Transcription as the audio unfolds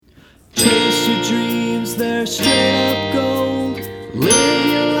your dreams, they're straight up gold. Live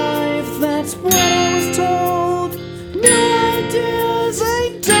your life, that's what I was told. New ideas,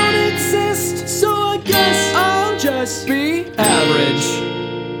 they don't exist, so I guess I'll just be average.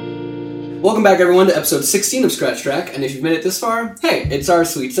 Welcome back, everyone, to episode 16 of Scratch Track, and if you've made it this far, hey, it's our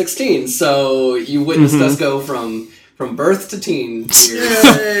Sweet 16, so you witnessed us go from birth to teen years.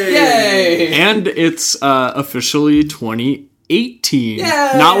 Yay! Yay! And it's officially 2018. Yay!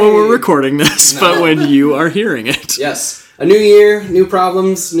 Not when we're recording this, but when you are hearing it. Yes. A new year, new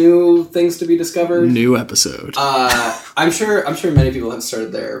problems, new things to be discovered. New episode. I'm sure many people have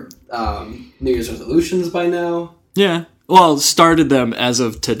started their New Year's resolutions by now. Yeah. Well, started them as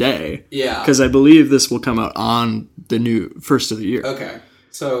of today. Yeah. Because I believe this will come out on the new first of the year. Okay.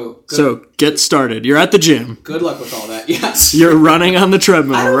 So Get started. You're at the gym. good luck with all that. Yes. You're running on the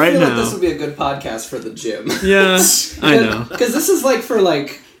treadmill I don't right feel now. like this would be a good podcast for the gym. Yeah, I know. Because this is like for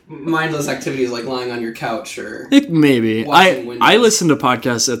mindless activities like lying on your couch or... Maybe. Watching Windows. I listen to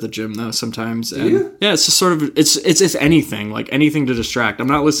podcasts at the gym though sometimes. And you? Yeah, it's just sort of it's if anything, like anything to distract. I'm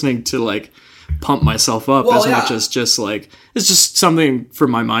not listening to like pump myself up Well, as yeah. much as just like it's just something for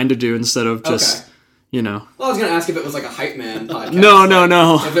my mind to do instead of just Well, I was going to ask if it was like a hype man podcast.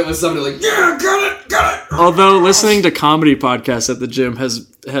 No. If it was somebody like, yeah, got it. Although listening to comedy podcasts at the gym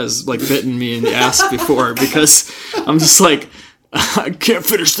has like bitten me in the ass before because I'm just like I can't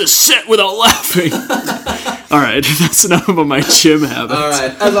finish this set without laughing. All right, that's enough about my gym habits. All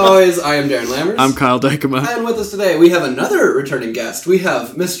right. As always, I am Darren Lammers. I'm Kyle Dykema. And with us today, we have another returning guest. We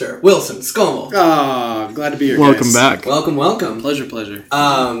have Mr. Wilson Scommel. Oh, I'm glad to be here, Welcome guys. back. Welcome. Pleasure.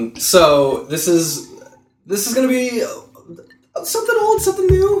 So this is going to be something old, something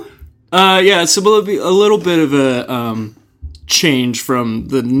new. Yeah, so it'll be a little bit of a change from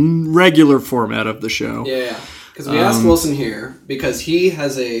the regular format of the show. Yeah. Because we asked Wilson here because he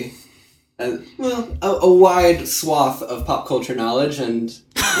has a wide swath of pop culture knowledge, and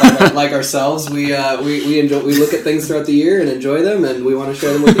like ourselves, we look at things throughout the year and enjoy them, and we want to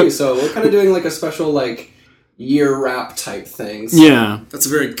share them with you. So we're kind of doing like a special like year wrap type thing. So. Yeah. That's a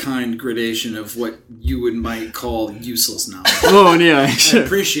very kind gradation of what you might call useless knowledge. Oh, yeah. I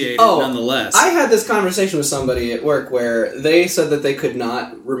appreciate it nonetheless. I had this conversation with somebody at work where they said that they could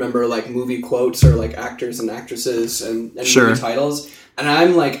not remember like movie quotes or like actors and actresses and movie titles. And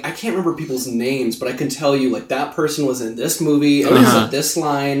I'm like, I can't remember people's names, but I can tell you like that person was in this movie and they said this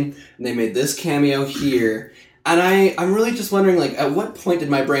line and they made this cameo here. And I'm really just wondering, like, at what point did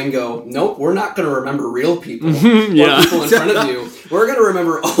my brain go, nope, we're not going to remember real people or people in front of you. We're going to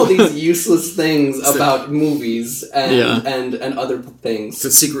remember all these useless things about movies and other things. It's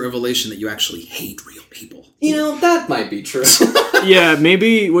a secret revelation that you actually hate real people. You know, that might be true. Yeah,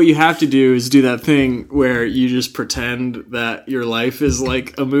 maybe what you have to do is do that thing where you just pretend that your life is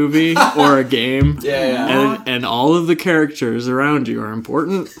like a movie or a game. Yeah. And all of the characters around you are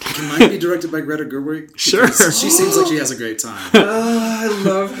important. It might be directed by Greta Gerwig. Sure. She seems like she has a great time. I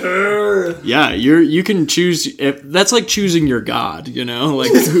love her. Yeah, you can choose. That's like choosing your god, you know?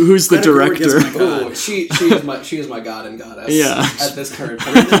 Like, who's the Greta Gerwig director? is my god. Ooh, she is my god and goddess. Yeah. At this current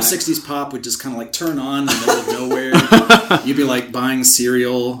point in time. 60s pop would just kind of like turn on in the middle of nowhere. You'd be like buying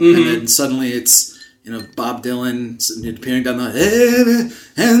cereal, and then suddenly it's Bob Dylan appearing down the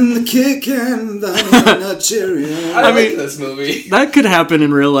and the kick and the Cheerio. I like this movie. That could happen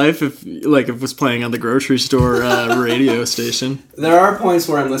in real life if it was playing on the grocery store radio station. There are points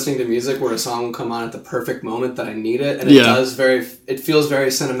where I'm listening to music where a song will come on at the perfect moment that I need it, and it feels very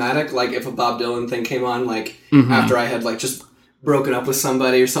cinematic. Like if a Bob Dylan thing came on, like after I had like just broken up with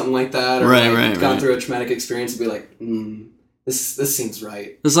somebody or something like that, or gone through a traumatic experience, and be like, This seems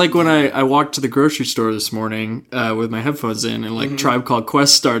right. It's like when I walked to the grocery store this morning with my headphones in and like Tribe Called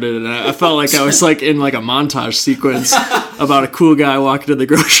Quest started, and I felt like I was like in like a montage sequence about a cool guy walking to the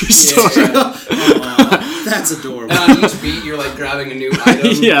grocery store. That's adorable. And on each beat, you're like grabbing a new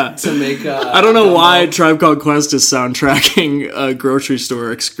item to make. I don't know why Tribe Called Quest is soundtracking a grocery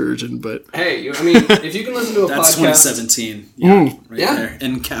store excursion, but hey, if you can listen to a that's podcast, 2017. There,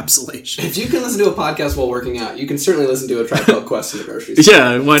 encapsulation. If you can listen to a podcast while working out, you can certainly listen to a Tribe Called Quest in the grocery store.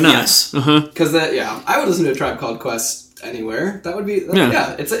 Yeah, why not? Yes. Because I would listen to a Tribe Called Quest anywhere. That would be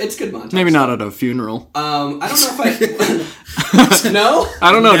it's good montage. Maybe not at a funeral. I don't know if I no.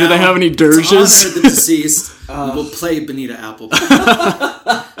 I don't know. Do they have any dirges? To honor the deceased, we'll play Bonita Applebee.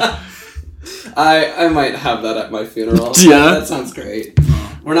 I might have that at my funeral. Yeah, that sounds great.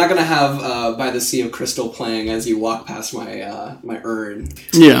 We're not gonna have "By the Sea of Crystal" playing as you walk past my my urn.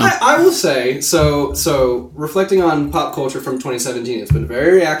 Yeah, I will say so. Reflecting on pop culture from 2017, it's been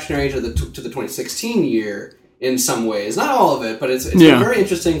very reactionary to the 2016 year in some ways. Not all of it, but it's been very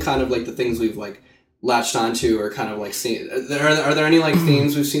interesting. Kind of like the things we've like latched onto, or kind of like seen. Are there any like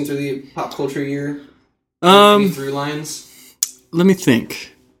themes we've seen through the pop culture year? Any through lines? Let me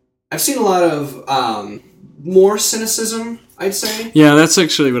think. I've seen a lot of more cynicism, I'd say. Yeah, that's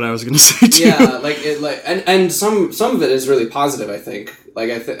actually what I was going to say too. Yeah, and some of it is really positive. I think,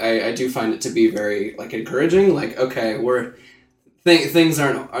 like I do find it to be very like encouraging. Like, okay, things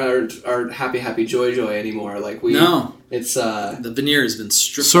aren't happy joy anymore. Like it's the veneer has been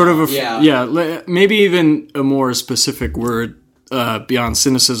stripped. Sort of maybe even a more specific word beyond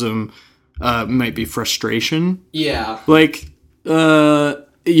cynicism might be frustration. Yeah, like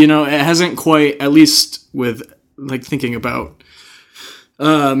it hasn't quite, at least with like thinking about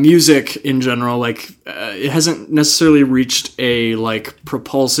music in general, like it hasn't necessarily reached a like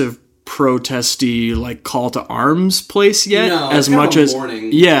propulsive, protesty, like call to arms place yet. No, as much as warning.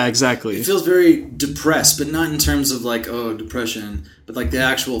 Yeah, exactly. It feels very depressed, but not in terms of like depression, but like the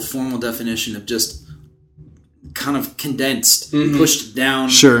actual formal definition of just kind of condensed, pushed down.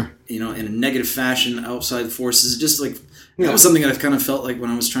 Sure. In a negative fashion, outside forces, just like. That was something that I've kind of felt like when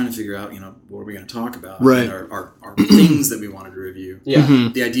I was trying to figure out, what are we going to talk about? Right. And our things that we wanted to review. Yeah.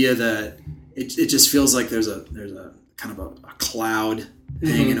 Mm-hmm. The idea that it just feels like there's a kind of a cloud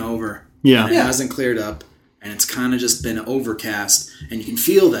hanging over. Yeah. And it hasn't cleared up, and it's kind of just been overcast, and you can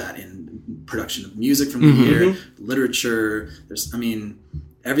feel that in production of music from the year, literature.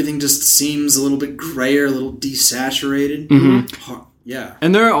 Everything just seems a little bit grayer, a little desaturated. Mm-hmm. Yeah.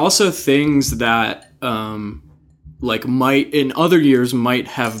 And there are also things that like might in other years might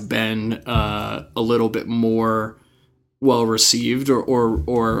have been a little bit more well received or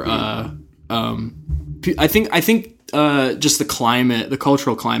I think just the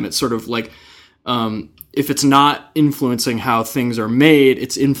cultural climate sort of like if it's not influencing how things are made,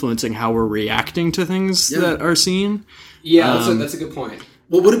 it's influencing how we're reacting to things that are seen. Yeah, that's a good point.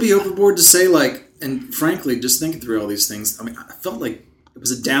 Well, would it be overboard to say like, and frankly, just thinking through all these things, I felt like it was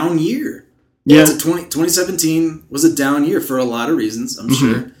a down year. Yeah, 2017 was a down year for a lot of reasons, I'm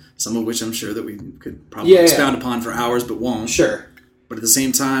sure. Some of which I'm sure that we could probably expound upon for hours, but won't. Sure. But at the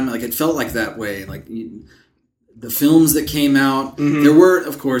same time, like it felt like that way. Like the films that came out, there were,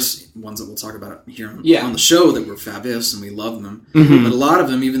 of course, ones that we'll talk about here on the show that were fabulous and we love them. But a lot of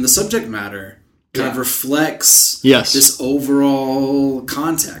them, even the subject matter, kind of reflects this overall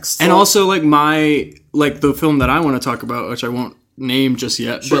context. And also, like the film that I want to talk about, which I won't name just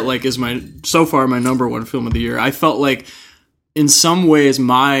yet, but like is so far my number one film of the year. I felt like in some ways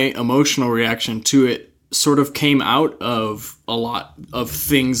my emotional reaction to it sort of came out of a lot of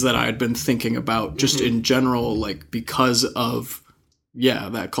things that I had been thinking about just in general, like because of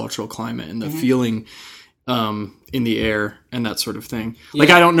that cultural climate and the feeling in the air and that sort of thing.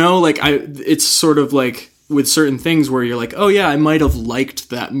 Like I don't know, like it's sort of like with certain things where you're like, oh yeah, I might have liked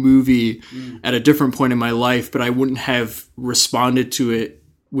that movie at a different point in my life, but I wouldn't have responded to it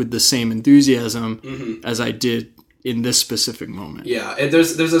with the same enthusiasm as I did in this specific moment. Yeah,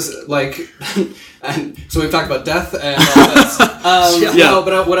 there's this like, and so we've talked about death and all this. No,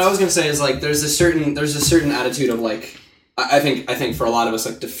 but what I was gonna say is like there's a certain attitude of like I think for a lot of us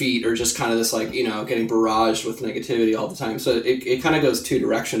like defeat or just kind of this like getting barraged with negativity all the time. So it kind of goes two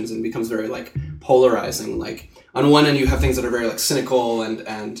directions and becomes very like polarizing. Like on one end you have things that are very like cynical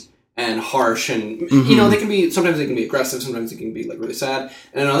and harsh and they can be sometimes they can be aggressive, sometimes they can be like really sad.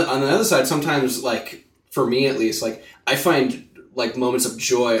 And on the other side, sometimes like for me at least, like I find like moments of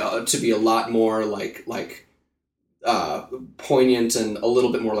joy to be a lot more like poignant and a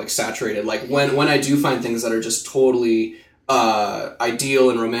little bit more like saturated. Like when I do find things that are just totally ideal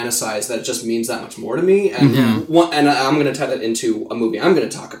and romanticized, that it just means that much more to me. And and I'm going to tie that into a movie I'm going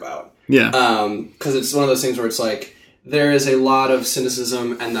to talk about. Yeah. Because it's one of those things where it's like there is a lot of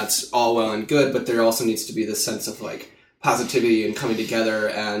cynicism, and that's all well and good, but there also needs to be this sense of like positivity and coming together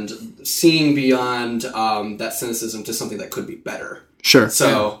and seeing beyond that cynicism to something that could be better. Sure.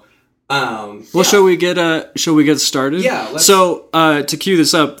 So. Shall we get started? Yeah. So to cue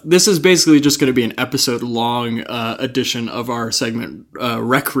this up, this is basically just going to be an episode long edition of our segment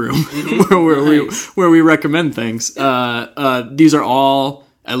Rec Room, where we recommend things. These are all,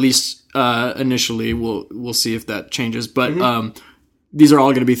 at least initially, we'll see if that changes, but these are all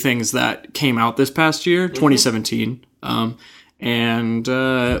going to be things that came out this past year, 2017, and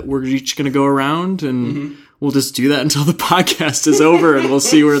we're each going to go around and. We'll just do that until the podcast is over, and we'll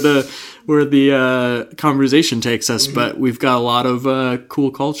see where the conversation takes us. But we've got a lot of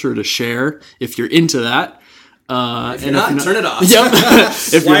cool culture to share if you're into that. If you're not, turn it off. Yep.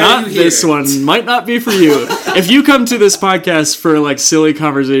 If you're not, this one might not be for you. If you come to this podcast for like silly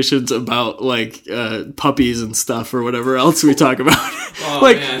conversations about like puppies and stuff or whatever else we talk about,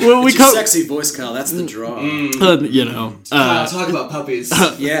 like when we come, sexy voice, Kyle. That's the draw. You know, talk about puppies.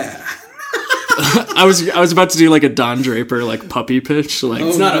 Yeah. I was about to do like a Don Draper like puppy pitch. Like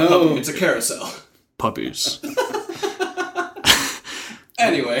it's not a puppy, it's a carousel. Puppies.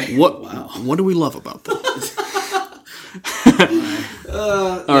 Anyway, what do we love about them?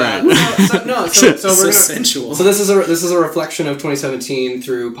 All right. So we're sensual. So this is a reflection of 2017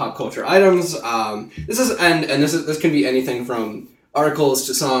 through pop culture items. This can be anything from articles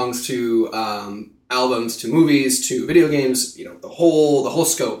to songs to albums to movies to video games. You know, the whole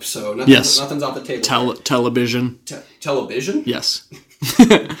scope. So nothing's off the table. Television. Television. Yes.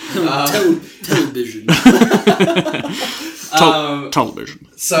 Television. Television.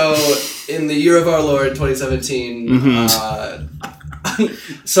 So, in the year of our Lord, 2017,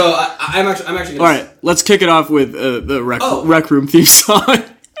 so I'm actually. All right, let's kick it off with the Rec Room theme song,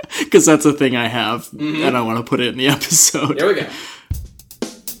 because that's a thing I have, and I want to put it in the episode. Here we go.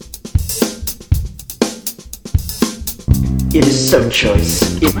 It is so choice.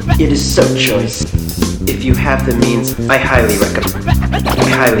 It is so choice. If you have the means, I highly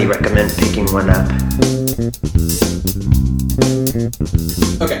recommend picking one up.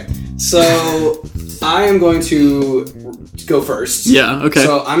 Okay, so I am going to go first. Yeah, okay.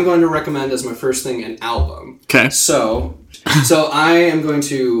 So I'm going to recommend as my first thing an album. Okay. So I am going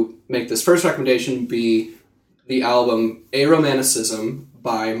to make this first recommendation be the album Aromanticism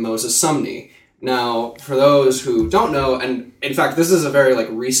by Moses Sumney. Now, for those who don't know, and in fact, this is a very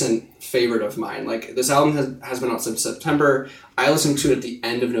recent favorite of mine. Like, this album has been out since September. I listened to it at the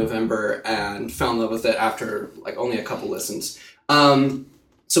end of November and fell in love with it after only a couple listens.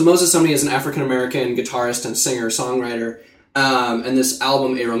 So Moses Sumney is an African-American guitarist and singer-songwriter, and this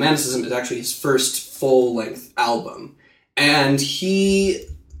album, Aromanticism, is actually his first full-length album. And he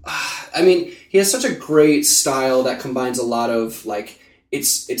has such a great style that combines a lot of,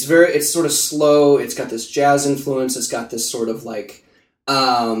 it's sort of slow, it's got this jazz influence, it's got this sort of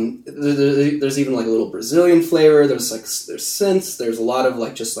there's even a little Brazilian flavor, there's synths, there's a lot of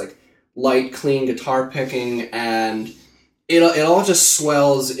light, clean guitar picking, and it all just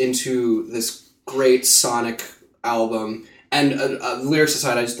swells into this great sonic album. And lyrics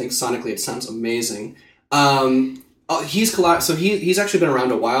aside, I just think sonically it sounds amazing. He's actually been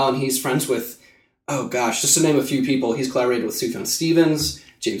around a while, and he's friends with, just to name a few people, he's collaborated with Sufjan Stevens,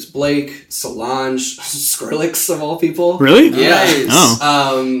 James Blake, Solange, Skrillex of all people. Really? Yeah. Nice.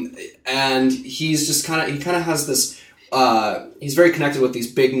 Oh. And he's just kind of has this. He's very connected with these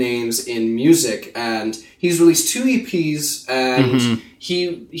big names in music, and he's released 2 EPs, and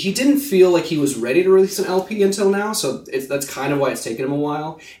he didn't feel like he was ready to release an LP until now, so that's kind of why it's taken him a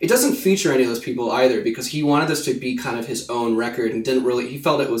while. It doesn't feature any of those people either, because he wanted this to be kind of his own record, and he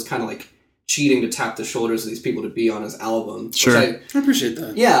felt it was kind of cheating to tap the shoulders of these people to be on his album. Sure. I appreciate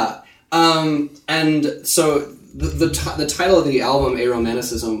that. Yeah. And so the title of the album,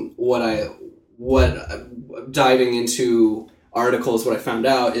 Aromanticism, diving into articles, what I found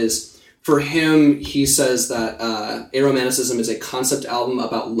out is, for him, he says that Aromanticism is a concept album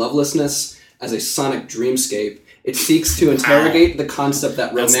about lovelessness as a sonic dreamscape. It seeks to interrogate the concept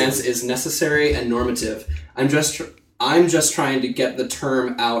that romance is necessary and normative. I'm just trying to get the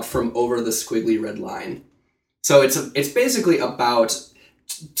term out from over the squiggly red line. So it's basically about,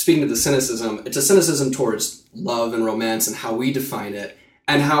 speaking to the cynicism, it's a cynicism towards love and romance and how we define it,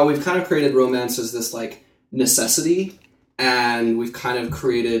 and how we've kind of created romance as this necessity, and we've kind of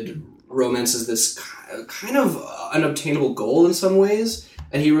created romance as this kind of unobtainable goal in some ways.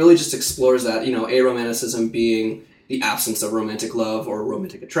 And he really just explores that, aromanticism being the absence of romantic love or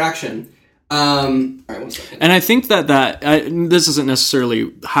romantic attraction. All right, 1 second. And I think that this isn't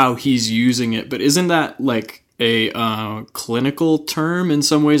necessarily how he's using it, but isn't that a clinical term in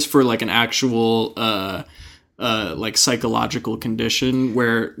some ways for an actual psychological condition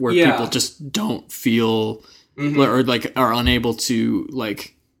where people just don't feel or are unable to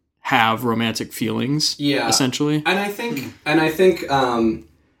have romantic feelings, essentially. And I think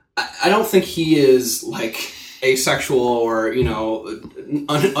I don't think he is asexual or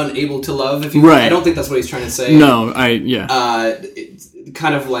unable to love, if you right. I don't think that's what he's trying to say. No,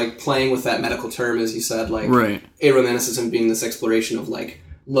 kind of playing with that medical term, as you said, right. Aromanticism being this exploration of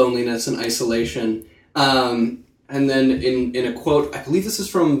loneliness and isolation. And then in a quote, I believe this is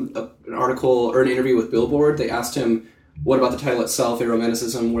from an article or an interview with Billboard, they asked him, what about the title itself,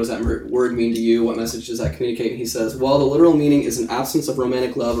 Aromanticism? What does that word mean to you? What message does that communicate? And he says, well, the literal meaning is an absence of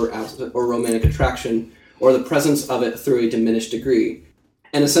romantic love or romantic attraction, or the presence of it through a diminished degree.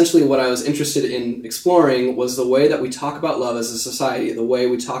 And essentially what I was interested in exploring was the way that we talk about love as a society, the way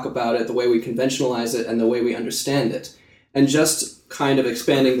we talk about it, the way we conventionalize it, and the way we understand it. And just kind of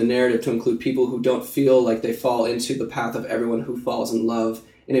expanding the narrative to include people who don't feel like they fall into the path of everyone who falls in love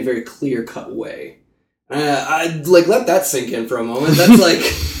in a very clear-cut way. I'd let that sink in for a moment.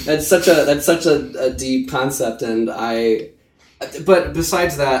 That's such a deep concept, but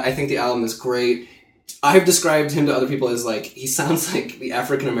besides that, I think the album is great. I've described him to other people as he sounds like the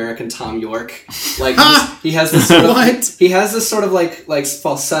African American Tom York. He has this sort of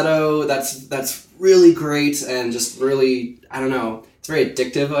falsetto that's really great and just really, I don't know, it's very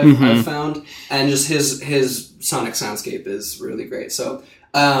addictive. I've found, and just his sonic soundscape is really great. So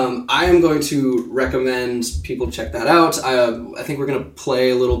I am going to recommend people check that out. I think we're going to play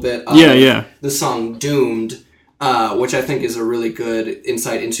a little bit of the song Doomed, which I think is a really good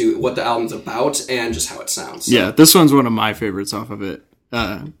insight into what the album's about and just how it sounds. So. Yeah, this one's one of my favorites off of it,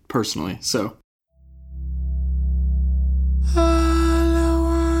 personally. So. All I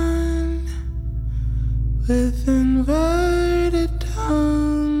want with inverted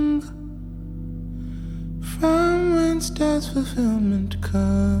tongue, from whence does fulfillment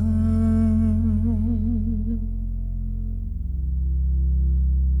come?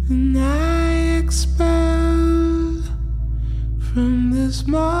 When I expel from this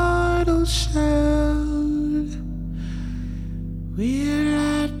mortal shell, will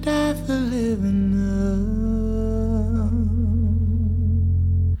I die for living up?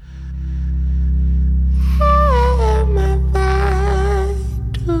 Am I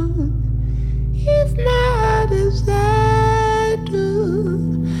vital if my heart is idle?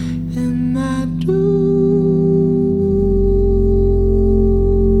 Am I doomed?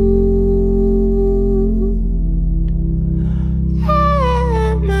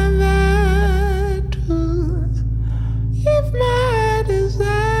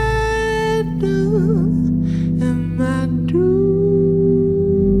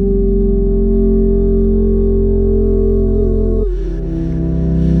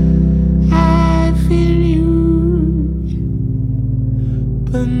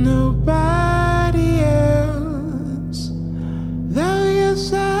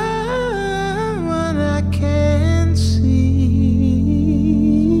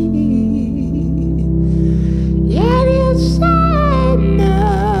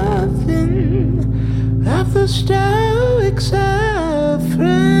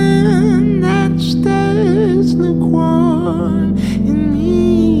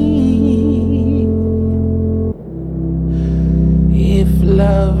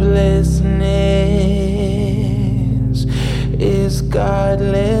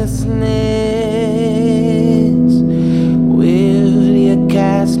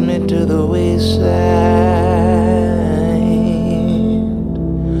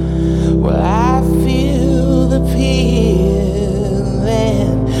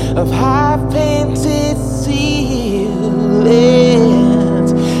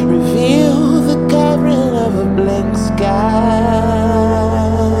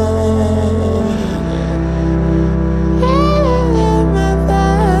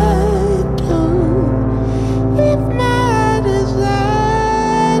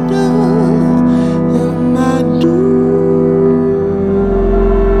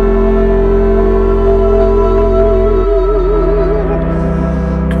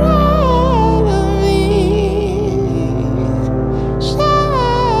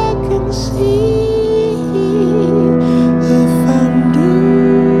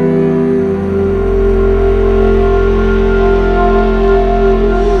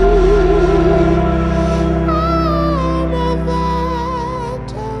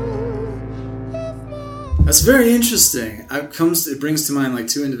 That's very interesting. It brings to mind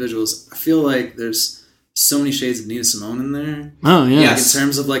two individuals. I feel like there's so many shades of Nina Simone in there. Oh yeah, yes. In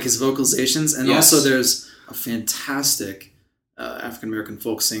terms of his vocalizations, and also there's a fantastic African American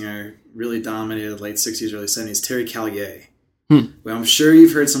folk singer, really dominated late '60s, early '70s, Terry Callier. Well, I'm sure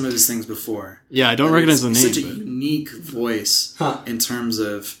you've heard some of his things before. Yeah, I don't recognize the name. Such a unique voice in terms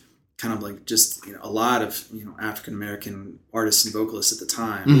of kind of a lot of African American artists and vocalists at the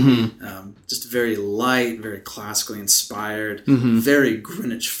time. Mm-hmm. Just very light, very classically inspired, very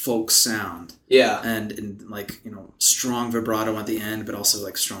Greenwich folk sound. Yeah, and strong vibrato at the end, but also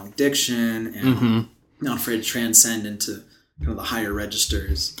strong diction and not afraid to transcend into kind of the higher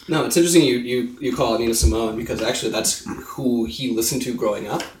registers. No, it's interesting you call it Nina Simone, because actually that's who he listened to growing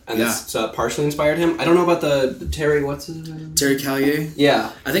up, and that's partially inspired him. I don't know about the Terry, what's his name? Terry Callier?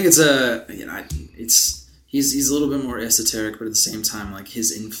 Yeah. I think it's He's a little bit more esoteric, but at the same time, like,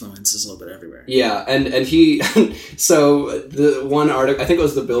 his influence is a little bit everywhere. Yeah, and he so the one article, I think it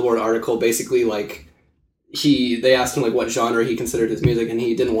was the Billboard article, basically like they asked him like what genre he considered his music, and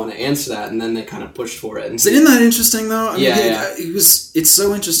he didn't want to answer that, and then they kind of pushed for it. And so isn't that interesting though? I mean, yeah. It's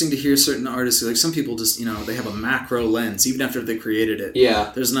so interesting to hear certain artists who, like, some people just, you know, they have a macro lens even after they created it.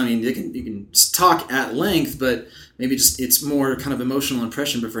 Yeah, you can talk at length, but maybe just it's more kind of emotional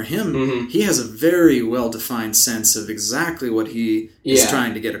impression. But for him, he has a very well defined sense of exactly what he is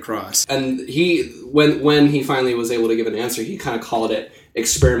trying to get across. And when he finally was able to give an answer, he kind of called it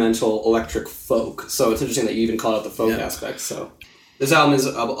experimental electric folk. So it's interesting that you even called out the folk aspect. So this album is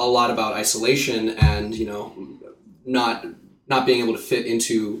a lot about isolation and, you know, not being able to fit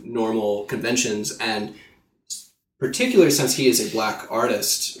into normal conventions, and particularly since he is a black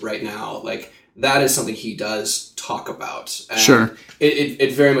artist right now, like that is something he does talk about. And sure.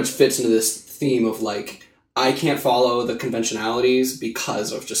 It very much fits into this theme of like, I can't follow the conventionalities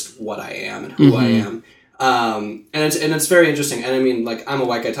because of just what I am and who I am. And it's very interesting. And I mean, like, I'm a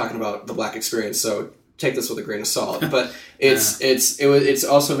white guy talking about the black experience, so take this with a grain of salt. But it's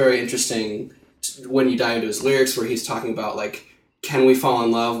also very interesting when you dive into his lyrics, where he's talking about like, can we fall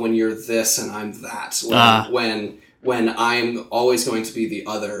in love when you're this and I'm that? When I'm always going to be the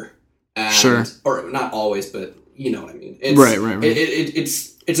other, and, sure, or not always, but you know what I mean. It's, right.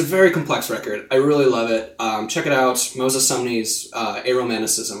 It's a very complex record. I really love it. Check it out. Moses Sumney's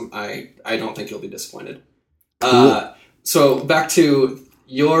Aromanticism. I don't think you'll be disappointed. Cool. So back to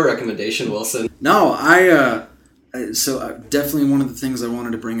your recommendation, Wilson. No, definitely one of the things I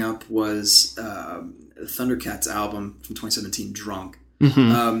wanted to bring up was Thundercats album from 2017, Drunk.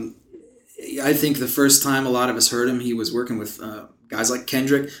 I think the first time a lot of us heard him, he was working with guys like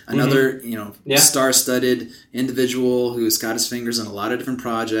Kendrick, another star-studded individual who's got his fingers in a lot of different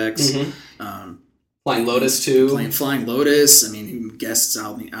projects. Flying Lotus too. Flying Lotus. I mean, he guests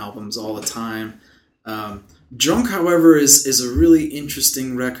albums all the time. Drunk, however, is a really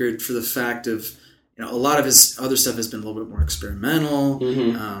interesting record for the fact of, you know, a lot of his other stuff has been a little bit more experimental.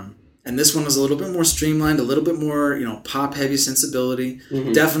 And this one was a little bit more streamlined, a little bit more, you know, pop-heavy sensibility.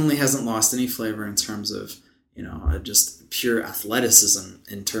 Definitely hasn't lost any flavor in terms of, you know, just pure athleticism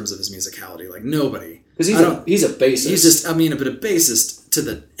in terms of his musicality. Like, nobody. Because he's a bassist. He's just, I mean, but a bassist to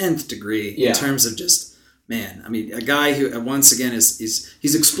the nth degree in terms of just, man, I mean, a guy who, once again,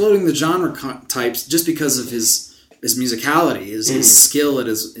 he's exploding the genre types just because of his musicality, his skill at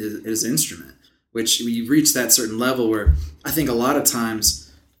his instrument, which we reach that certain level where I think a lot of times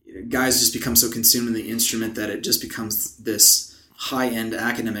guys just become so consumed in the instrument that it just becomes this high-end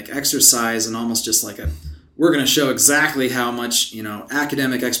academic exercise and almost just like we're going to show exactly how much, you know,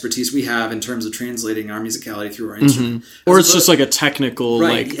 academic expertise we have in terms of translating our musicality through our instrument. Or it's just like a technical,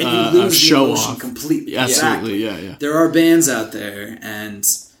 right, like, and you lose show off completely. Absolutely, exactly. Yeah. There are bands out there, and,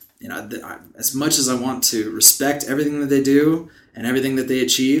 you know, as much as I want to respect everything that they do and everything that they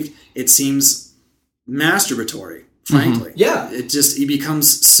achieved, it seems masturbatory. Frankly. Yeah. It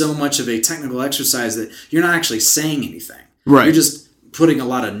becomes so much of a technical exercise that you're not actually saying anything. Right. You're just putting a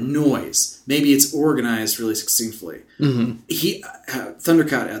lot of noise. Maybe it's organized really succinctly.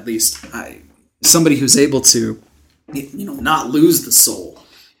 Thundercat, at least, somebody who's able to, you know, not lose the soul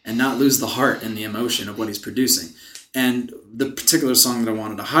and not lose the heart and the emotion of what he's producing. And the particular song that I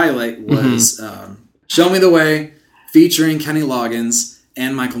wanted to highlight was Show Me the Way, featuring Kenny Loggins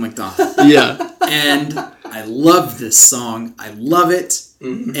and Michael McDonald. Yeah. And I love this song. I love it.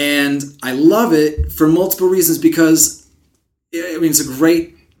 And I love it for multiple reasons because, I mean, it's a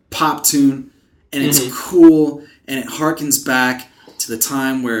great pop tune and it's cool and it harkens back to the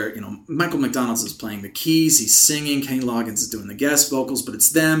time where, you know, Michael McDonald is playing the keys, he's singing, Kenny Loggins is doing the guest vocals, but it's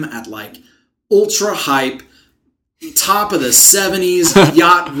them at like ultra hype, top of the 70s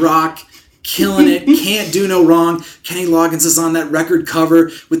yacht rock, killing it, can't do no wrong. Kenny Loggins is on that record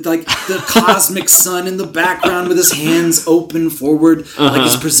cover with like the cosmic sun in the background with his hands open forward, like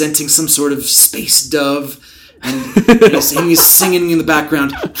he's presenting some sort of space dove, and he's singing in the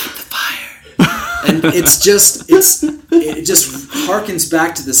background, "Keep the fire," and it just harkens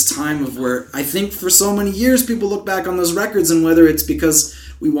back to this time of where I think for so many years people look back on those records, and whether it's because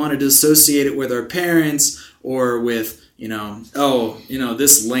we wanted to associate it with our parents or with, you know,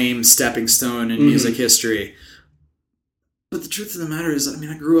 this lame stepping stone in music history. But the truth of the matter is, I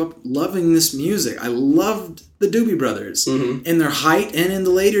mean, I grew up loving this music. I loved the Doobie Brothers in their height and in the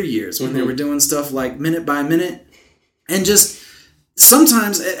later years when they were doing stuff like Minute by Minute. And just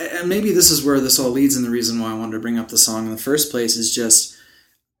sometimes, and maybe this is where this all leads, and the reason why I wanted to bring up the song in the first place is just,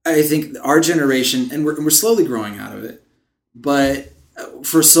 I think our generation, and we're slowly growing out of it, but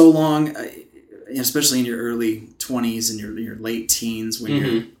for so long, especially in your early 20s and your late teens,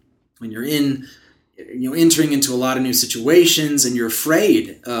 when you're in, entering into a lot of new situations, and you're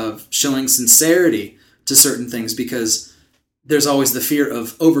afraid of showing sincerity to certain things because there's always the fear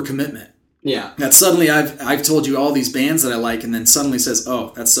of overcommitment. Yeah. That suddenly I've told you all these bands that I like, and then suddenly says,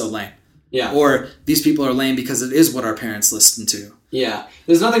 oh, that's so lame. Yeah. Or these people are lame because it is what our parents listen to. Yeah.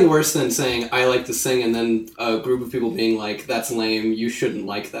 There's nothing worse than saying, I like to sing, and then a group of people being like, that's lame, you shouldn't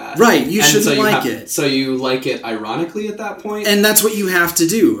like that. Right, you shouldn't like it. So you like it ironically at that point? And that's what you have to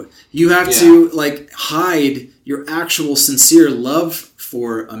do. You have to, hide your actual sincere love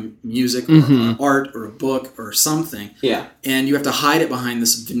for music or art or a book or something. Yeah. And you have to hide it behind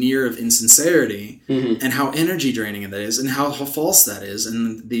this veneer of insincerity and how energy draining that is and how false that is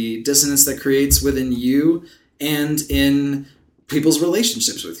and the dissonance that creates within you and in people's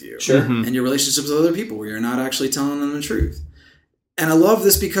relationships with you. Sure. And your relationships with other people where you're not actually telling them the truth. And I love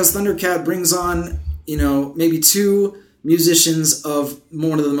this because Thundercat brings on, maybe two musicians of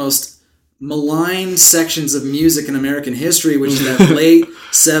one of the most maligned sections of music in American history, which is that late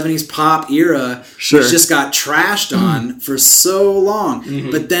 70s pop era, which just got trashed on for so long.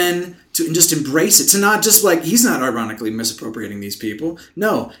 But then to just embrace it, to not just he's not ironically misappropriating these people.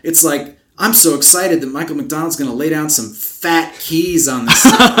 No, it's like, I'm so excited that Michael McDonald's going to lay down some fat keys on this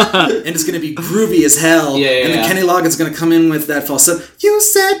song, and it's going to be groovy as hell. And then Kenny Loggins going to come in with that falsetto. You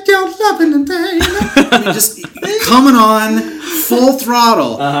said you're loving the thing. Just coming on full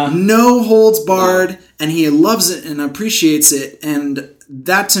throttle, no holds barred, and he loves it and appreciates it. And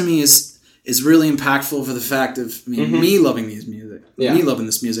that to me is really impactful for the fact of me loving these music, me loving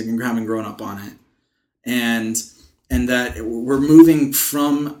this music and having grown up on it, and that we're moving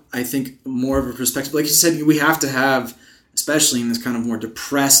from, I think, more of a perspective. Like you said, we have to have, especially in this kind of more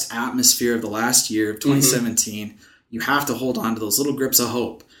depressed atmosphere of the last year of 2017, you have to hold on to those little grips of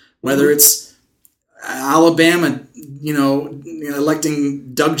hope. Whether it's Alabama,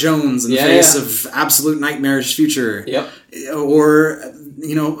 electing Doug Jones in the face of absolute nightmarish future. Yep. Or,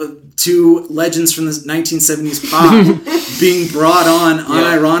 two legends from the 1970s pop being brought on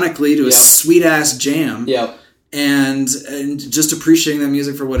unironically to a sweet-ass jam. Yep. And just appreciating that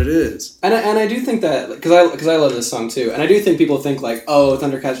music for what it is. And I do think that, because I love this song too, and I do think people think like, oh,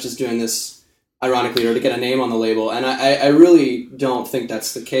 Thundercat's just doing this ironically or to get a name on the label, and I really don't think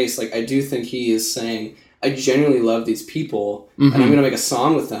that's the case. Like, I do think he is saying, I genuinely love these people, and I'm going to make a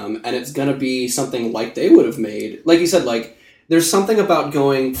song with them, and it's going to be something like they would have made. Like you said, like, there's something about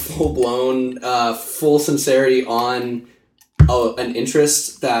going full-blown, full sincerity on an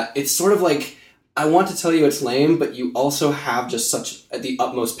interest that it's sort of like, I want to tell you it's lame, but you also have just such the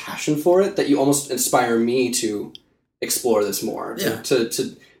utmost passion for it that you almost inspire me to explore this more,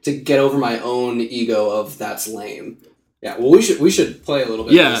 to get over my own ego of that's lame. Yeah, well, we should play a little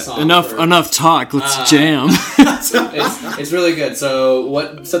bit. of the song enough talk. Let's jam. It's really good.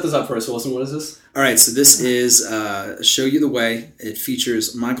 So, set this up for us, Wilson. What is this? All right, so this is "Show You the Way." It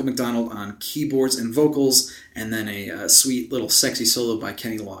features Michael McDonald on keyboards and vocals, and then a sweet little sexy solo by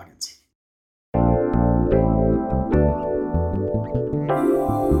Kenny Loggins.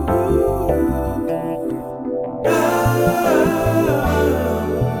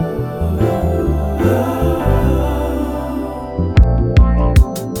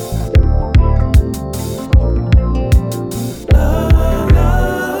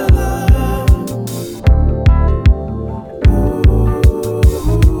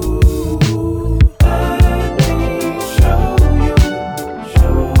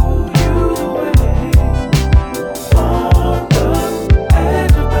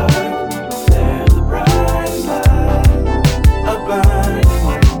 There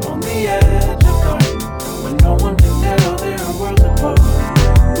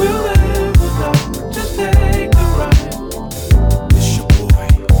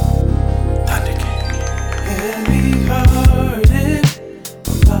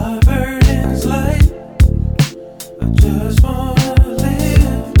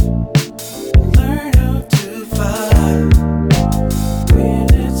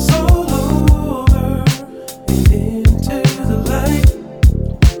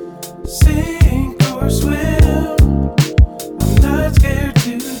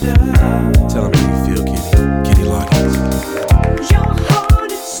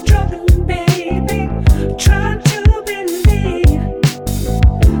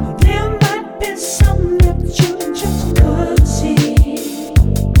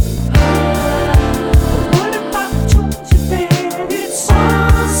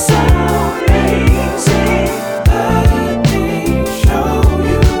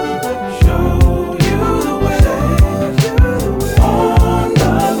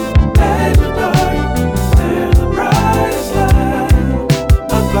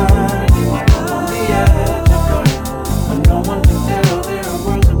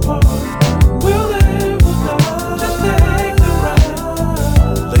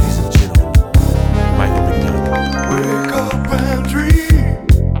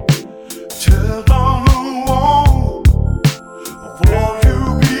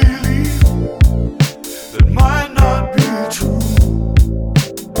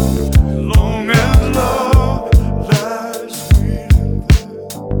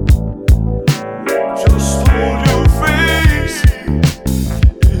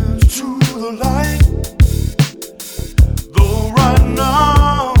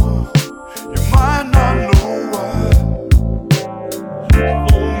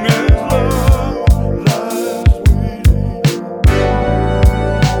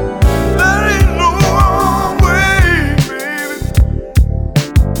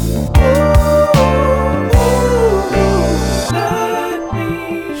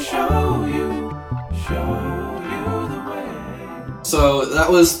So that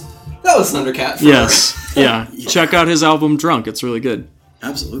was Thundercat. Yes. Yeah. Check out his album Drunk. It's really good.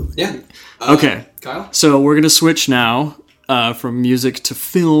 Absolutely. Yeah. Okay. Kyle? So we're going to switch now from music to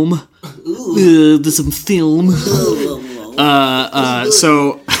film. To some film.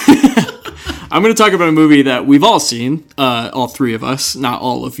 So I'm going to talk about a movie that we've all seen, all three of us, not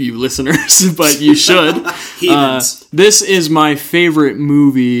all of you listeners, but you should. This is my favorite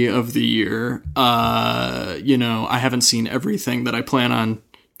movie of the year. I haven't seen everything that I plan on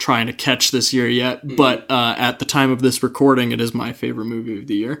trying to catch this year yet, but at the time of this recording, it is my favorite movie of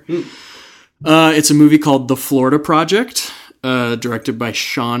the year. It's a movie called The Florida Project, directed by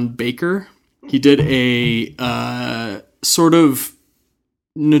Sean Baker. He did a sort of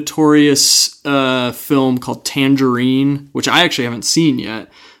notorious film called Tangerine, which I actually haven't seen yet,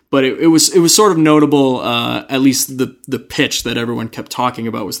 but it was sort of notable. At least the pitch that everyone kept talking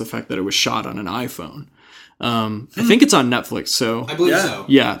about was the fact that it was shot on an iPhone. I think it's on Netflix, so I believe so.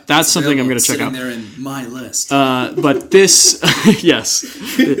 Yeah, that's something I'm going to check out. There in my list. But this, yes,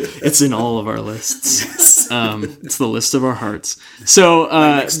 it's in all of our lists. It's the list of our hearts. So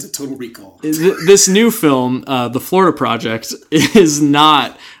Next to Total Recall. this new film, The Florida Project, is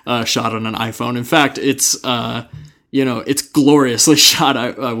not shot on an iPhone. In fact, it's it's gloriously shot.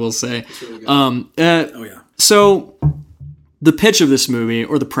 I will say. Oh yeah. So the pitch of this movie,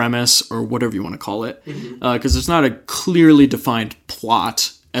 or the premise, or whatever you want to call it, because there's not a clearly defined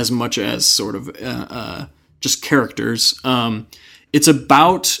plot as much as sort of just characters. It's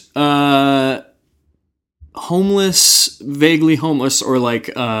about homeless, vaguely homeless, or like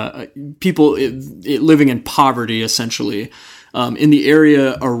people living in poverty, essentially, in the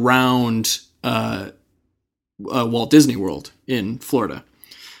area around Walt Disney World in Florida.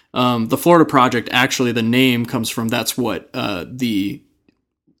 The Florida Project, actually, the name comes from, that's what the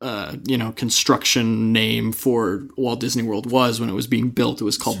construction name for Walt Disney World was when it was being built. It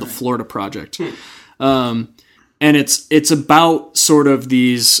was called the Florida Project. And it's about sort of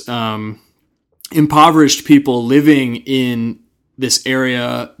these impoverished people living in this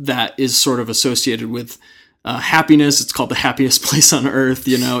area that is sort of associated with happiness. It's called the happiest place on earth.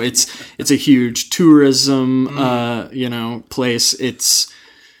 It's a huge tourism place. It's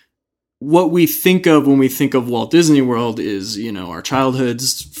what we think of when we think of Walt Disney World is, our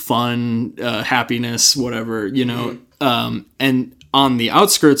childhood's fun, happiness, whatever, and on the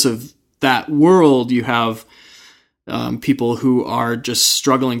outskirts of that world, you have people who are just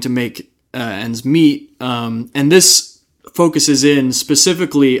struggling to make ends meet. And this focuses in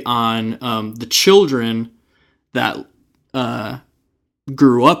specifically on the children that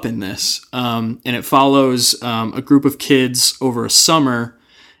grew up in this. And it follows a group of kids over a summer,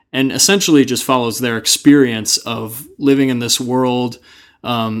 and essentially just follows their experience of living in this world.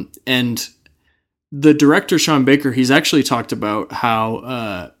 And the director, Sean Baker, he's actually talked about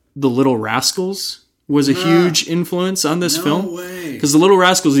how The Little Rascals was a huge influence on this film. Because The Little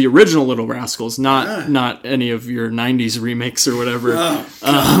Rascals, the original Little Rascals, not any of your 90s remakes or whatever,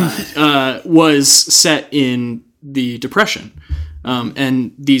 was set in the Depression.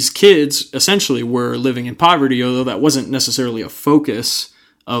 And these kids essentially were living in poverty, although that wasn't necessarily a focus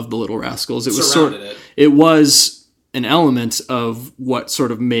of The Little Rascals. It was it was an element of what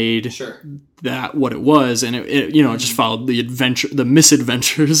sort of made that what it was, and it just followed the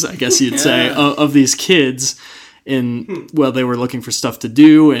misadventures, I guess you'd say, of these kids they were looking for stuff to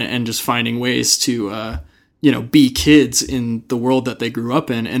do and just finding ways to be kids in the world that they grew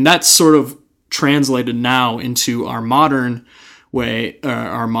up in. And that's sort of translated now into our modern way,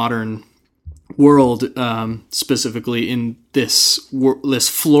 our modern world, specifically in this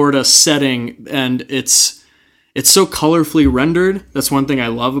Florida setting, and it's so colorfully rendered. That's one thing I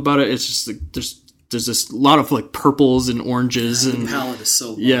love about it. It's just like, there's this lot of like purples and oranges, and the palette is so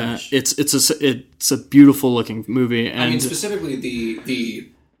large. Yeah, it's a beautiful looking movie. And I mean, specifically the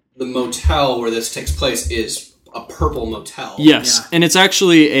motel where this takes place is a purple motel. Yes, and it's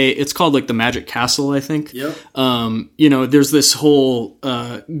actually it's called like the Magic Castle, I think. Yep. There's this whole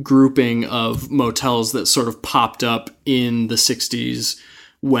grouping of motels that sort of popped up in the 60s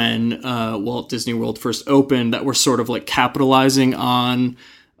when Walt Disney World first opened, that were sort of like capitalizing on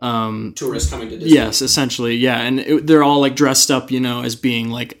tourists coming to Disney. Yes, essentially, yeah. And they're all like dressed up, as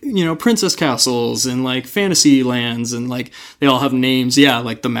being like, princess castles and like fantasy lands, and like they all have names,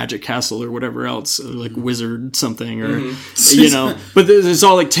 like the Magic Castle or whatever else, or like Wizard something, or but it's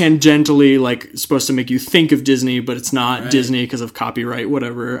all like tangentially like supposed to make you think of Disney, but it's not Disney because of copyright,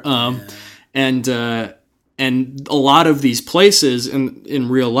 whatever. And a lot of these places in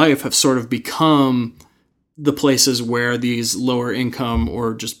real life have sort of become the places where these lower income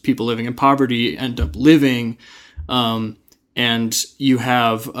or just people living in poverty end up living. and you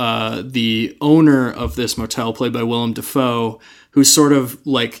have the owner of this motel, played by Willem Dafoe, who sort of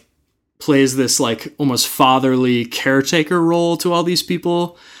like plays this like almost fatherly caretaker role to all these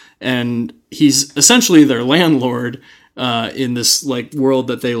people, and he's essentially their landlord in this like world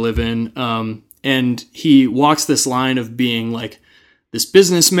that they live in. And he walks this line of being like this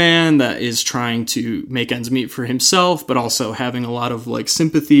businessman that is trying to make ends meet for himself, but also having a lot of like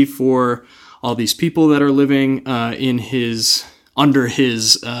sympathy for all these people that are living under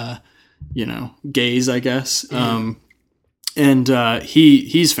his gaze, I guess. And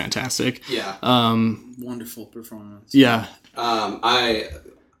he's fantastic. Yeah. Wonderful performance. Yeah.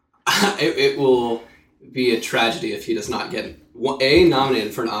 It will be a tragedy if he does not get A,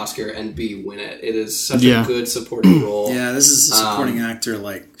 nominated for an Oscar, and B, win it. It is such a good supporting role. Yeah, this is a supporting actor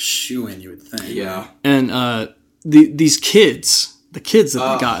like shoo-in, you would think. Yeah. And these kids, the kids that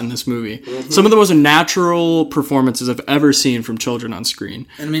they got in this movie, some of the most natural performances I've ever seen from children on screen.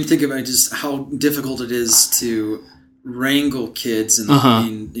 And I mean, think about just how difficult it is to wrangle kids and I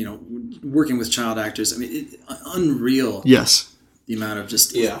mean, working with child actors. I mean, unreal. Yes. The amount of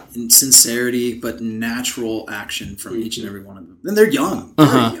just sincerity, but natural action from each and every one of them. And they're young.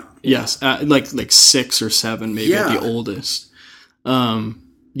 Very young. Yes. Like 6 or 7, maybe at the oldest. The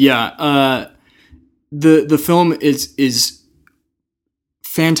film is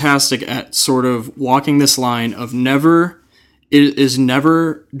fantastic at sort of walking this line of never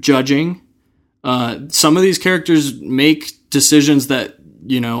judging. Some of these characters make decisions that,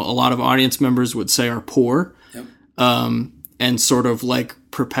 a lot of audience members would say are poor. Yep. And sort of like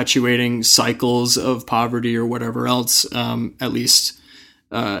perpetuating cycles of poverty or whatever else, at least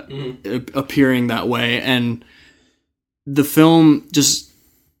appearing that way. And the film just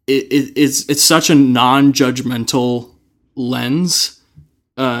it's such a non-judgmental lens,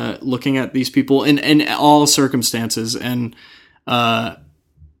 looking at these people in all circumstances. And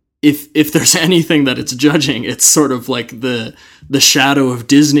if there's anything that it's judging, it's sort of like the shadow of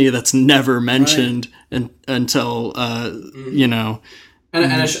Disney that's never mentioned until and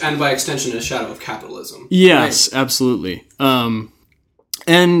by extension, a shadow of capitalism. Yes, absolutely. And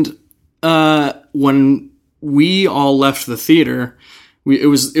when we all left the theater, it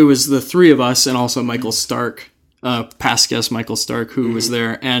was the three of us and also Michael Stark, past guest Michael Stark, who was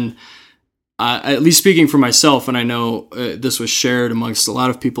there. And at least speaking for myself, and I know this was shared amongst a lot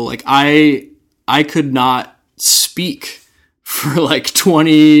of people, like I could not speak for like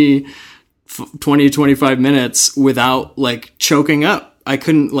 20-25 minutes without like choking up. I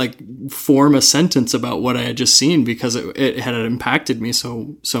couldn't like form a sentence about what I had just seen because it had impacted me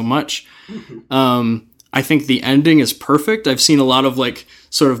so much. I think the ending is perfect. I've seen a lot of like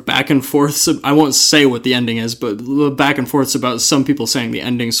sort of back and forths. I won't say what the ending is, but back and forths about some people saying the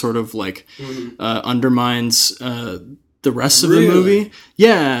ending sort of like undermines the rest of the movie.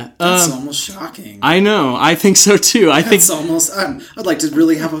 Yeah. That's almost shocking. I know. I think so too. I think almost, I'd like to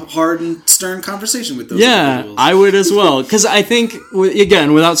really have a hard and stern conversation with those individuals. I would as well. Because I think,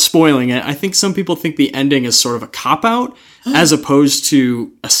 again, without spoiling it, I think some people think the ending is sort of a cop-out as opposed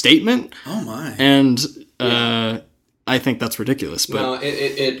to a statement. Oh my. And I think that's ridiculous. But no,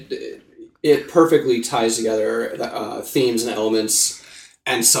 it perfectly ties together themes and elements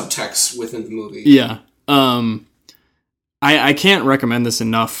and subtext within the movie. Yeah. I can't recommend this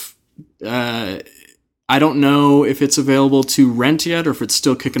enough. I don't know if it's available to rent yet or if it's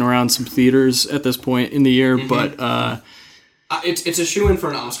still kicking around some theaters at this point in the year, but it's a shoo-in for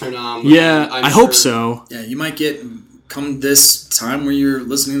an Oscar nom. Yeah, I hope so. Yeah, you might come this time where you're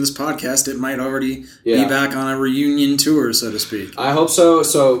listening to this podcast, it might already be back on a reunion tour, so to speak. I hope so.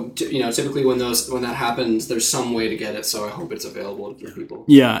 So, typically when that happens, there's some way to get it, so I hope it's available for people.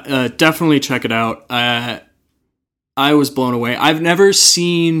 Yeah, definitely check it out. I was blown away. I've never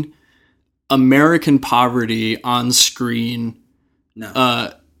seen American poverty on screen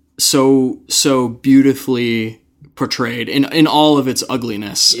so beautifully portrayed in all of its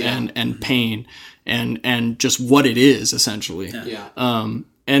ugliness and pain and just what it is essentially.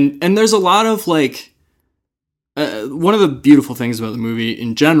 And there's a lot of like one of the beautiful things about the movie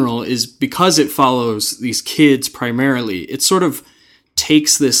in general is because it follows these kids primarily, it sort of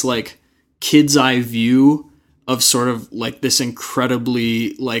takes this like kid's eye view of sort of like this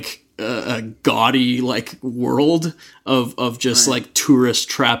incredibly like gaudy like world of just like tourist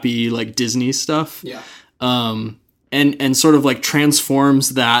trappy like Disney stuff. And sort of like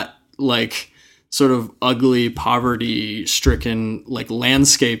transforms that like sort of ugly poverty stricken like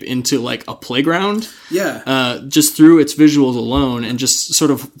landscape into like a playground. Just through its visuals alone and just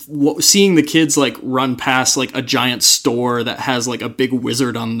sort of seeing the kids like run past like a giant store that has like a big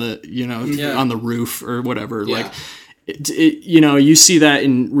wizard on the on the roof or whatever. Like you see that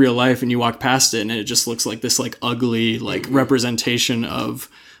in real life and you walk past it and it just looks like this like ugly like representation of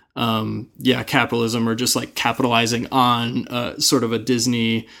capitalism, or just like capitalizing on sort of a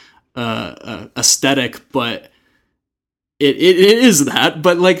Disney aesthetic. But it is that,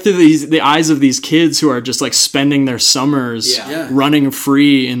 but like through the eyes of these kids who are just like spending their summers running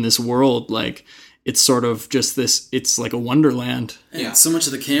free in this world, like it's sort of just this, it's like a wonderland. And so much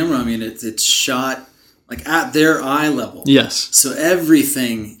of the camera, I mean, it's shot like at their eye level. Yes. So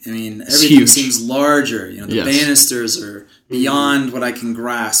everything seems larger. The banisters are beyond what I can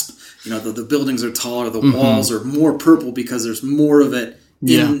grasp. The buildings are taller. The walls are more purple because there's more of it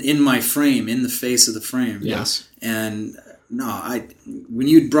in my frame, in the face of the frame. Yes. And when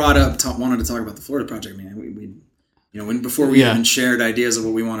you brought up, wanted to talk about the Florida Project, I mean, before we even shared ideas of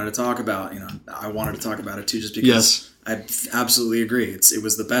what we wanted to talk about, I wanted to talk about it too, just because I absolutely agree. It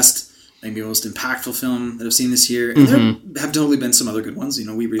was the best, maybe most impactful film that I've seen this year. And there have totally been some other good ones.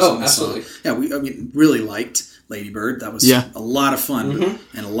 We recently saw. Yeah, really liked Lady Bird. That was a lot of fun,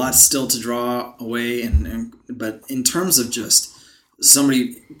 and a lot still to draw away. But in terms of just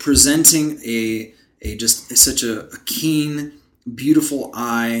somebody presenting such a keen, beautiful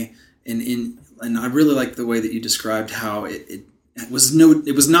eye, and I really like the way that you described how it was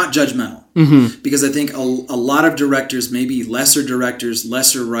not judgmental, because I think a lot of directors, maybe lesser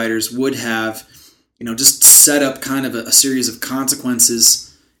writers, would have, just set up kind of a series of consequences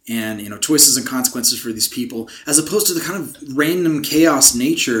and choices and consequences for these people, as opposed to the kind of random chaos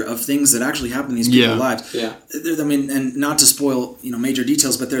nature of things that actually happen in these people's lives. Yeah, I mean, and not to spoil major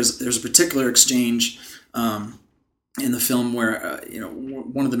details, but there's a particular exchange in the film where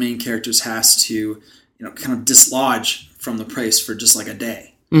one of the main characters has to kind of dislodge from the place for just like a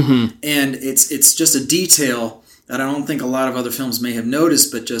day, and it's just a detail that I don't think a lot of other films may have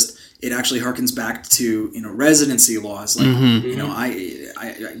noticed, but just it actually harkens back to residency laws. Like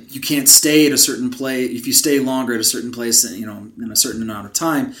you can't stay at a certain place. If you stay longer at a certain place, in a certain amount of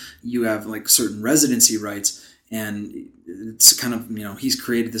time, you have like certain residency rights. And it's kind of he's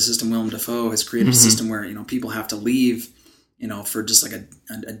created the system. Willem Dafoe has created a system where people have to leave for just like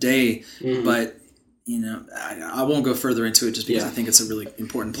a day, but. I won't go further into it just because I think it's a really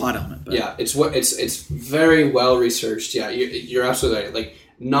important plot element. But. Yeah, it's very well researched. Yeah, you're absolutely right. Like,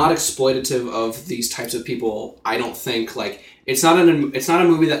 not exploitative of these types of people. I don't think like it's not a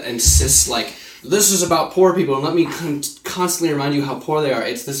movie that insists like this is about poor people and let me constantly remind you how poor they are.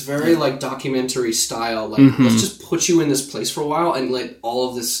 It's this very like documentary style. Like let's just put you in this place for a while and let all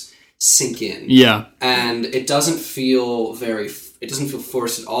of this sink in. Yeah, and it doesn't feel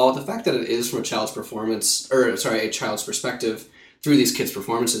forced at all. The fact that it is from a child's perspective through these kids'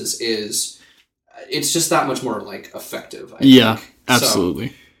 performances it's just that much more like effective. I think.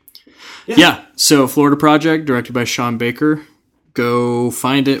 Absolutely. So Florida Project, directed by Sean Baker. Go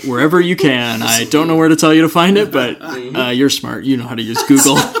find it wherever you can. I don't know where to tell you to find it, but you're smart. You know how to use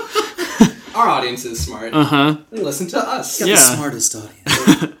Google. Our audience is smart. They listen to us. The smartest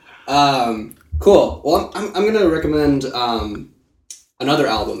audience. Cool. Well, I'm going to recommend another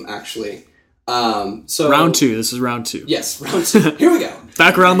album, actually. Round 2. This is round 2. Yes, round 2. Here we go.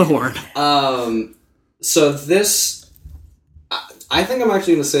 Back around the horn. So this, I think I'm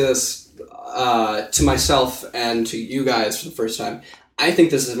actually going to say this to myself and to you guys for the first time. I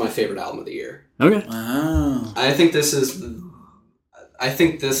think this is my favorite album of the year. Okay. Wow. I think this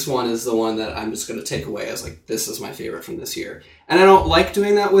one is the one that I'm just going to take away as like, this is my favorite from this year. And I don't like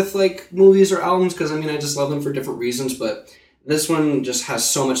doing that with like movies or albums because I just love them for different reasons, but this one just has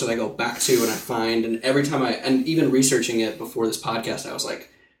so much that I go back to and I find, and every time and even researching it before this podcast, I was like,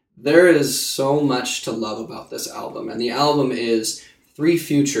 there is so much to love about this album. And the album is Three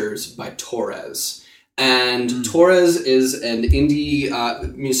Futures by Torres. And Torres is an indie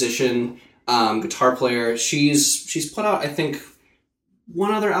musician, guitar player. She's put out, I think,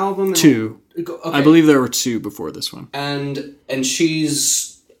 one other album. 2. Okay. I believe there were 2 before this one. And she's...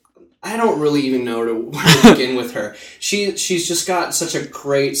 I don't really even know where to begin with her. She's just got such a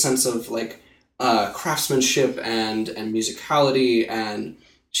great sense of like craftsmanship and musicality, and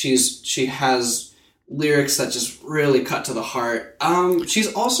she has lyrics that just really cut to the heart.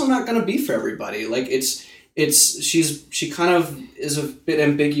 She's also not gonna be for everybody. Like she kind of is a bit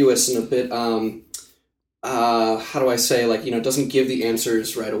ambiguous and a bit how do I say, like, doesn't give the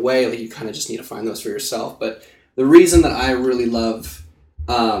answers right away. Like, you kind of just need to find those for yourself. But the reason that I really love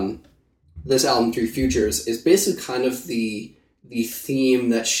this album, Three Futures, is basically kind of the theme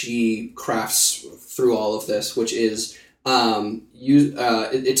that she crafts through all of this, which is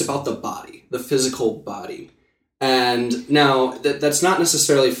it's about the body, the physical body. And now that's not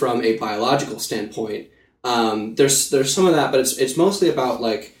necessarily from a biological standpoint, There's some of that, but it's mostly about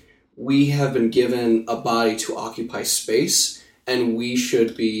like we have been given a body to occupy space, and we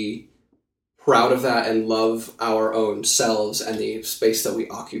should be proud of that and love our own selves and the space that we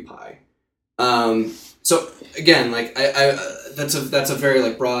occupy. So again, like I that's a very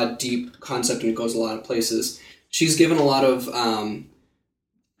like broad, deep concept, and it goes a lot of places. She's given a lot of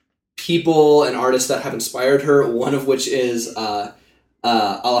people and artists that have inspired her. One of which is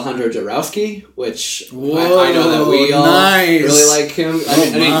Alejandro Jodorowsky, which I know that we all really like him. I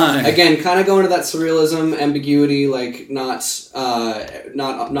mean, again, kind of going to that surrealism, ambiguity, like not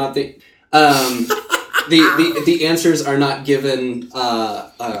the. The answers are not given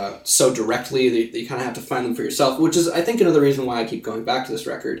so directly. You kind of have to find them for yourself, which is, I think, another reason why I keep going back to this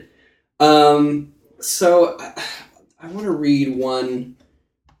record. So I want to read one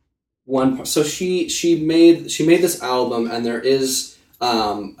part. So she made this album, and there is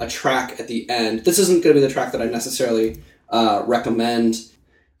a track at the end. This isn't going to be the track that I necessarily recommend.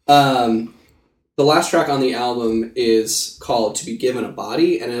 The last track on the album is called To Be Given a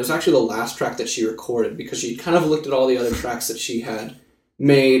Body, and it was actually the last track that she recorded because she kind of looked at all the other tracks that she had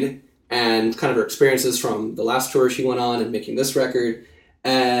made and kind of her experiences from the last tour she went on and making this record,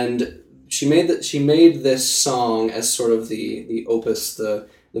 and she made this song as sort of the opus, the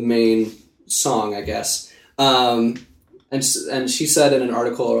main song, I guess. And she said in an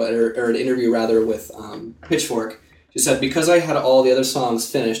article or an interview rather with Pitchfork, she said, because I had all the other songs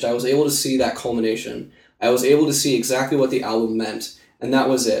finished, I was able to see that culmination. I was able to see exactly what the album meant, and that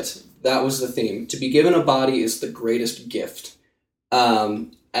was it. That was the theme. To be given a body is the greatest gift.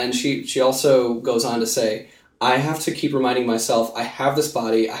 And she also goes on to say, I have to keep reminding myself, I have this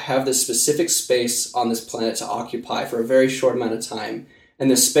body, I have this specific space on this planet to occupy for a very short amount of time. And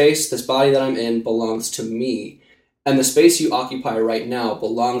this space, this body that I'm in, belongs to me. And the space you occupy right now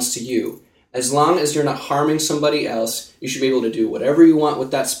belongs to you. As long as you're not harming somebody else, you should be able to do whatever you want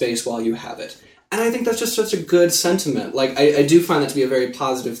with that space while you have it. And I think that's just such a good sentiment. Like, I do find that to be a very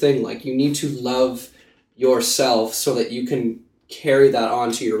positive thing. Like, you need to love yourself so that you can carry that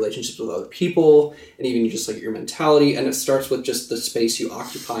on to your relationships with other people and even just like your mentality. And it starts with just the space you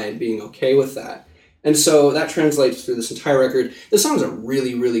occupy and being okay with that. And so that translates through this entire record. The songs are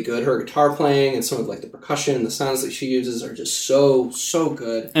really, really good. Her guitar playing and some of like the percussion and the sounds that she uses are just so, so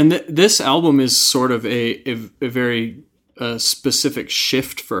good. And this album is sort of a very specific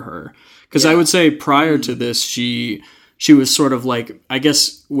shift for her. Because I would say prior to this, she was sort of like, I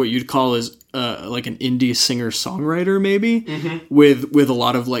guess what you'd call is like an indie singer-songwriter maybe, with a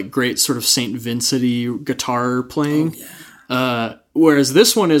lot of like great sort of St. Vincent-y guitar playing. Oh, yeah. Whereas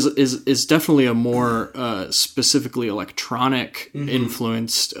this one is definitely a more specifically electronic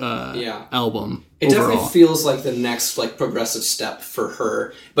influenced album. It overall. Definitely feels like the next like progressive step for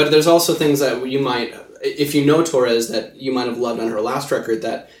her. But there's also things that you might, if you know Torres, that you might have loved on her last record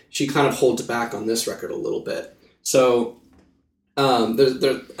that she kind of holds back on this record a little bit. So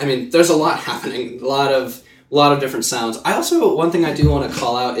there's a lot happening, a lot of different sounds. I also, one thing I do want to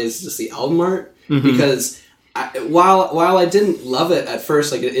call out is just the album art, because while I didn't love it at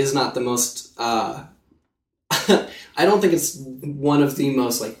first, like it is not the most, I don't think it's one of the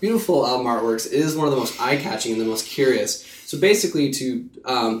most like beautiful album artworks. It is one of the most eye-catching and the most curious. So basically to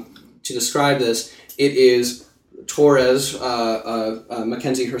describe this, it is Torres,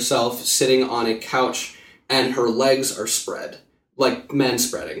 Mackenzie herself, sitting on a couch and her legs are spread, like men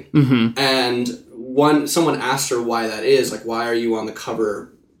spreading. And someone asked her why that is, like, why are you on the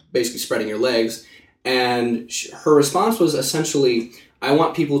cover basically spreading your legs? And her response was essentially, I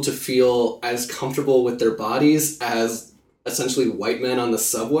want people to feel as comfortable with their bodies as essentially white men on the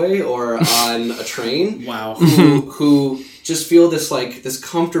subway or on a train. Wow. who just feel this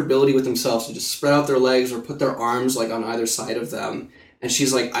comfortability with themselves to just spread out their legs or put their arms like on either side of them. And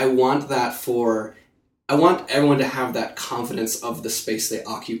she's like, I want everyone to have that confidence of the space they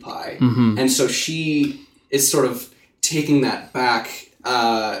occupy. And so she is sort of taking that back,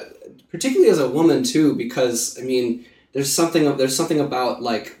 particularly as a woman too, because I mean, there's something about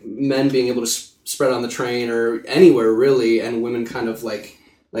like men being able to spread on the train or anywhere really, and women kind of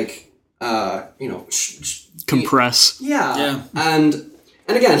compress. Yeah. And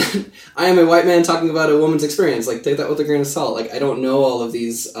again, I am a white man talking about a woman's experience. Like, take that with a grain of salt. Like, I don't know all of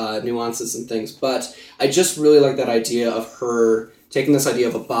these nuances and things, but I just really like that idea of her taking this idea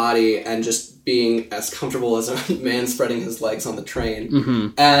of a body and just being as comfortable as a man spreading his legs on the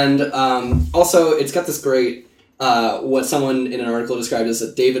train. And also, it's got this great, what someone in an article described as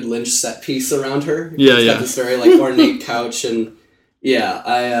a David Lynch set piece around her. It's got this very like ornate couch, and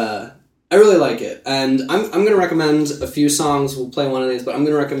I really like it. And I'm going to recommend a few songs. We'll play one of these, but I'm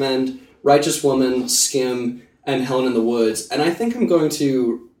going to recommend Righteous Woman, Skim, and Helen in the Woods. And I think I'm going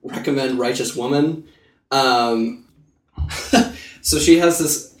to recommend Righteous Woman. So she has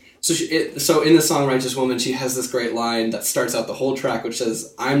this... So in the song Righteous Woman, she has this great line that starts out the whole track, which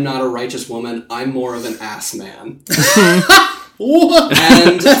says, "I'm not a righteous woman, I'm more of an ass man." What?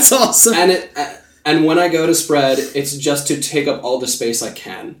 And that's awesome. And when I go to spread, it's just to take up all the space I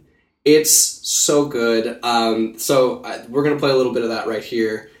can. It's so good. So we're going to play a little bit of that right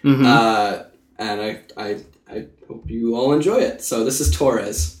here. And I hope you all enjoy it. So this is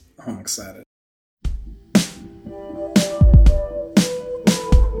Torres. I'm excited.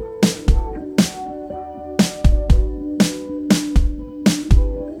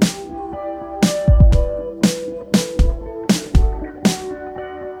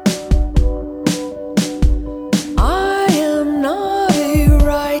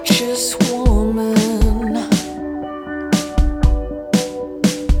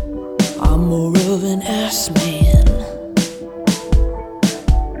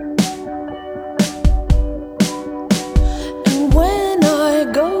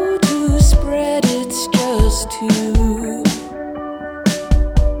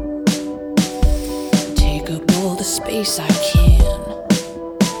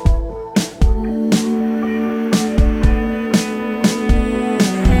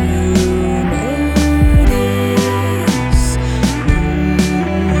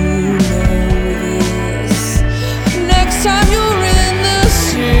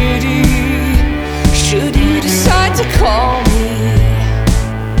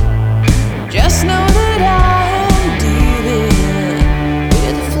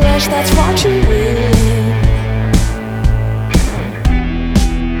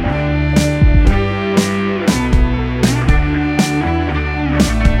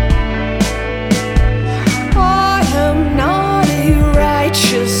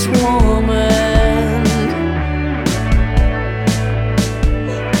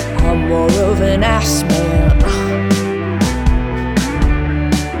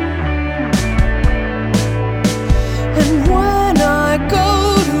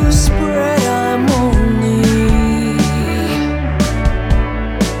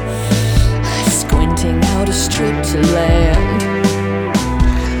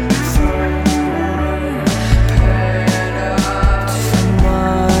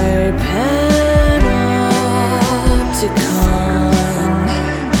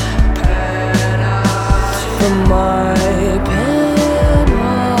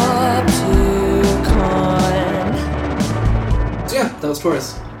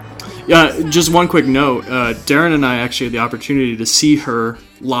 Torres. Yeah, just one quick note. Darren and I actually had the opportunity to see her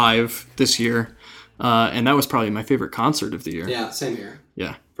live this year, and that was probably my favorite concert of the year. Yeah, same here.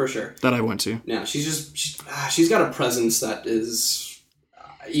 Yeah, for sure. That I went to. Yeah, she's got a presence that is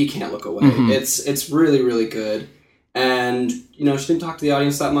you can't look away. It's really, really good, and she didn't talk to the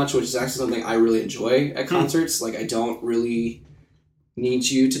audience that much, which is actually something I really enjoy at concerts. Like, I don't really need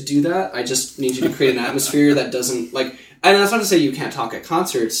you to do that. I just need you to create an atmosphere that doesn't like. And that's not to say you can't talk at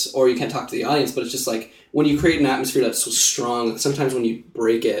concerts or you can't talk to the audience, but it's just like when you create an atmosphere that's so strong, sometimes when you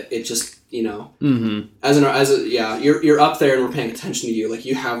break it, it just, you're up there and we're paying attention to you. Like,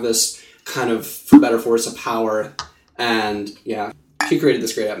 you have this kind of, for better for worse, a power. And yeah, she created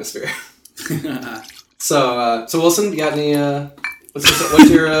this great atmosphere. So Wilson, you got any, what's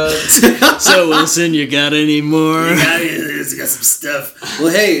your, So Wilson, you got any more? Got some stuff.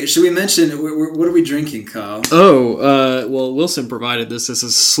 Well, hey, should we mention what are we drinking, Kyle? Oh, well, Wilson provided this. This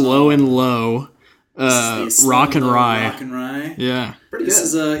is Slow and Low, Rock and Rye. Rock and Rye. Yeah, pretty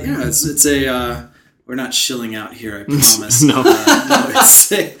this good. Is it's a. We're not shilling out here, I promise. No,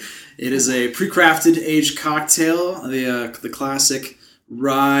 it is a pre-crafted aged cocktail. The classic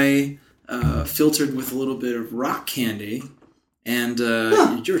rye, filtered with a little bit of rock candy. And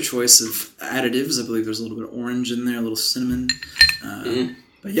your choice of additives, I believe there's a little bit of orange in there, a little cinnamon.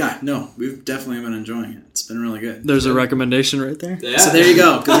 But yeah, no, we've definitely been enjoying it. It's been really good. There's a recommendation right there. Yeah. So there you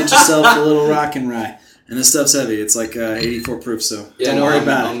go. Go get yourself a little rock and rye. And this stuff's heavy. It's like 84 proof, so don't worry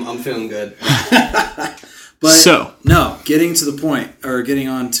about it. I'm feeling good. But no, getting to the point, or getting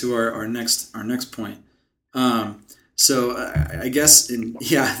on to our next point. So I guess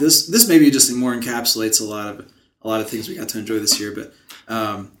this maybe just more encapsulates a lot of things we got to enjoy this year, but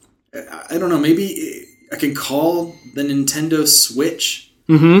I don't know, maybe I can call the Nintendo Switch,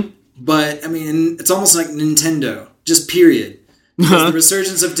 but I mean, it's almost like Nintendo, just period. Because the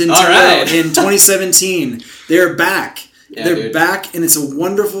resurgence of Nintendo in 2017, they're back. Yeah, they're back, and it's a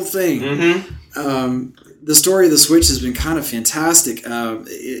wonderful thing. The story of the Switch has been kind of fantastic.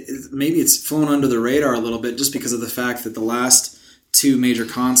 Maybe it's flown under the radar a little bit just because of the fact that the last two major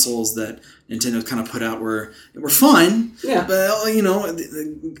consoles that Nintendo kind of put out were fun, but you know,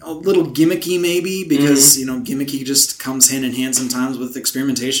 a little gimmicky maybe because you know, gimmicky just comes hand in hand sometimes with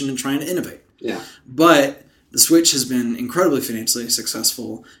experimentation and trying to innovate. Yeah, but the Switch has been incredibly financially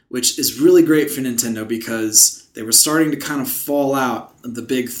successful, which is really great for Nintendo because they were starting to kind of fall out of the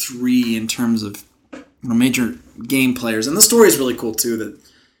big three in terms of, you know, major game players, and the story is really cool too. That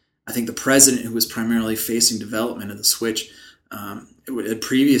I think the president who was primarily facing development of the Switch. It had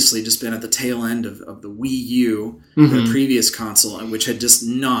previously just been at the tail end of the Wii U, the previous console, which had just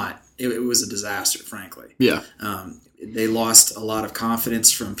not... It was a disaster, frankly. Yeah. They lost a lot of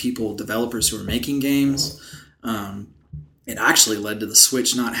confidence from developers who were making games. It actually led to the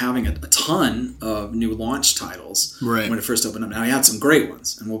Switch not having a ton of new launch titles when it first opened up. Now, he had some great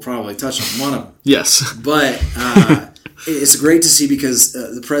ones, and we'll probably touch on one of them. Yes. But it's great to see because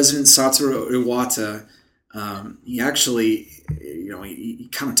the president, Satoru Iwata, he actually... You know, he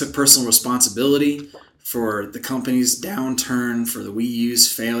kind of took personal responsibility for the company's downturn, for the Wii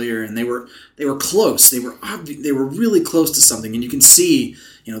U's failure, and they were close. They were really close to something, and you can see,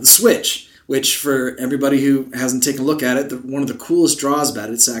 you know, the Switch, which for everybody who hasn't taken a look at it, one of the coolest draws about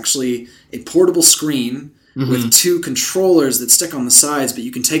it, it's actually a portable screen with two controllers that stick on the sides, but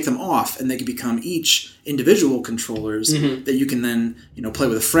you can take them off, and they can become each individual controllers that you can then, you know, play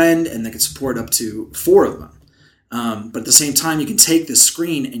with a friend, and they can support up to 4 of them. But at the same time, you can take this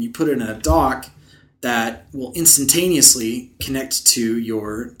screen and you put it in a dock that will instantaneously connect to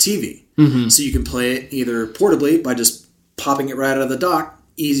your TV. So you can play it either portably by just popping it right out of the dock,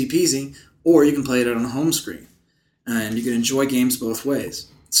 easy peasy, or you can play it on a home screen. And you can enjoy games both ways.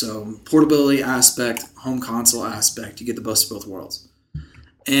 So portability aspect, home console aspect, you get the best of both worlds.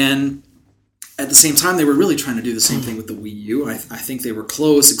 And at the same time, they were really trying to do the same thing with the Wii U. I think they were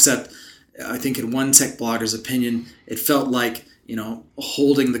close, except... I think in one tech blogger's opinion, it felt like, you know,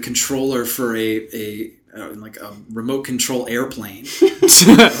 holding the controller for a remote control airplane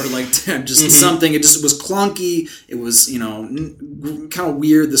or like just something. It just was clunky. It was, you know, kind of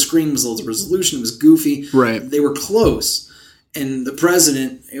weird. The screen was low resolution. It was goofy. Right. They were close. And the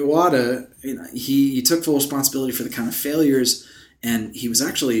president, Iwata, you know, he took full responsibility for the kind of failures. And he was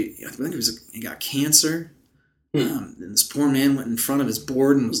actually, I think he got cancer. And this poor man went in front of his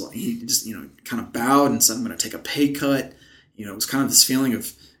board and was like, he just, you know, kind of bowed and said, I'm going to take a pay cut. You know, it was kind of this feeling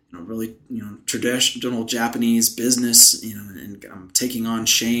of, you know, really, you know, traditional Japanese business, you know, and taking on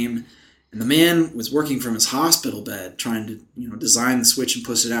shame. And the man was working from his hospital bed trying to, you know, design the Switch and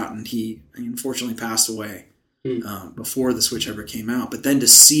push it out. And he unfortunately passed away before the Switch ever came out. But then to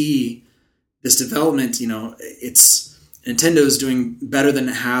see this development, you know, Nintendo is doing better than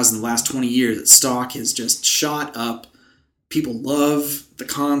it has in the last 20 years. Its stock has just shot up. People love the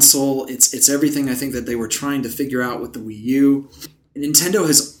console. It's everything I think that they were trying to figure out with the Wii U. And Nintendo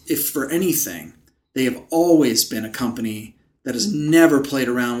has, if for anything, they have always been a company that has never played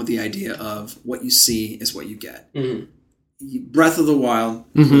around with the idea of what you see is what you get. Breath of the Wild,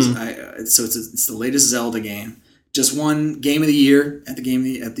 so it's the latest Zelda game. Just won Game of the Year at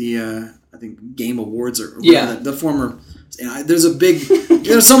the I think Game Awards or the former. You know, there's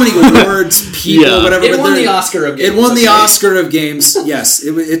so many awards, people, whatever. It won the Oscar of games. It won the Oscar of games. Yes,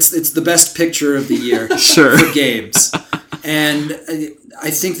 it's the best picture of the year for games. And I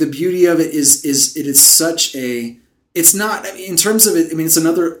think the beauty of it is it is such a. It's not, I mean, in terms of it. I mean, it's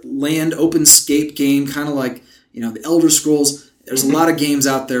another land OpenScape game, kind of like, you know, the Elder Scrolls. There's a lot of games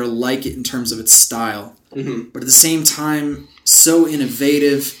out there like it in terms of its style, but at the same time, so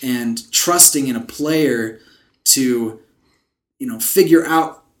innovative and trusting in a player to, you know, figure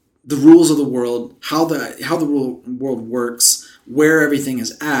out the rules of the world, how the world works, where everything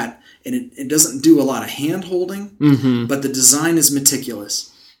is at, and it doesn't do a lot of hand holding, but the design is meticulous.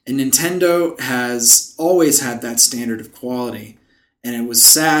 And Nintendo has always had that standard of quality, and it was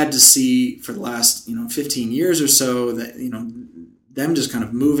sad to see for the last 15 years or so that them just kind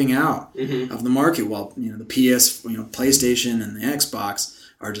of moving out of the market while the PS, PlayStation and the Xbox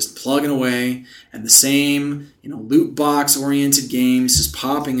are just plugging away, and the same loot box oriented games just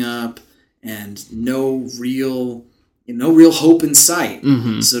popping up, and no real hope in sight.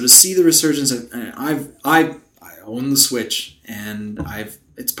 So to see the resurgence of, I own the Switch, and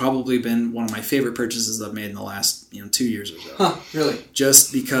it's probably been one of my favorite purchases I've made in the last 2 years or so. Huh, really?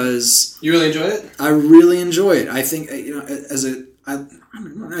 Just because you really enjoy it? I really enjoy it. I think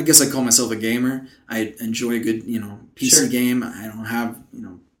I guess I call myself a gamer. I enjoy a good PC game. I don't have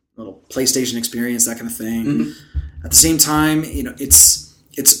little PlayStation experience, that kind of thing. At the same time,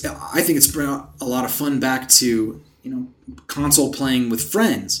 I think it's brought a lot of fun back to console playing with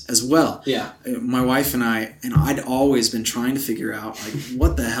friends as well. Yeah. My wife and I'd always been trying to figure out like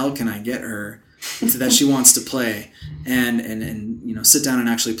what the hell can I get her that she wants to play and sit down and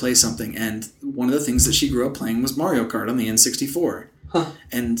actually play something. And one of the things that she grew up playing was Mario Kart on the N64. Huh.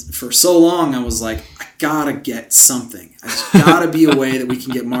 And for so long I was like, I gotta get something. There's gotta be a way that we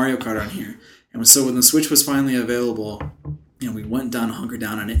can get Mario Kart on here. And so when the Switch was finally available, we went down, hunkered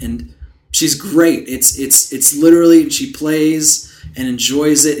down on it, and she's great. It's literally, she plays and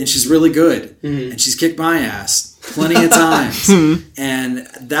enjoys it, and she's really good. Mm-hmm. And she's kicked my ass plenty of times. And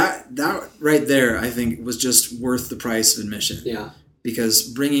that right there, I think, was just worth the price of admission. Yeah. Because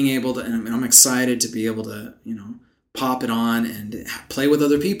being able to, and I'm excited to be able to, pop it on and play with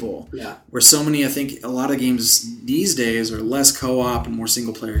other people. Yeah. Where so many, I think, a lot of games these days are less co-op and more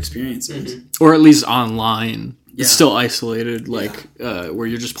single-player experiences. Mm-hmm. Or at least online. Yeah. It's still isolated, where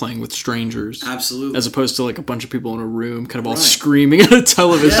you're just playing with strangers. Absolutely. As opposed to, like, a bunch of people in a room kind of all screaming at a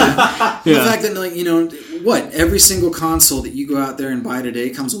television. Yeah. The fact that, like, every single console that you go out there and buy today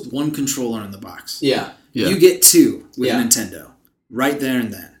comes with one controller in the box. Yeah. You get two with Nintendo. Right there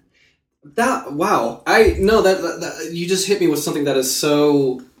and then. That you just hit me with something that is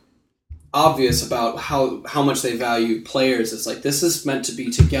so obvious about how much they value players. It's like, this is meant to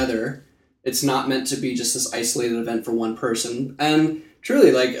be together. It's not meant to be just this isolated event for one person. And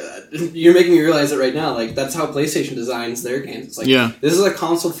truly, like, you're making me realize it right now. Like, that's how PlayStation designs their games. It's like, this is a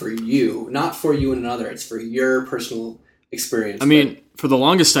console for you, not for you and another. It's for your personal experience. I mean, for the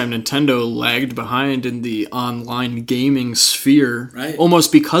longest time, Nintendo lagged behind in the online gaming sphere, right?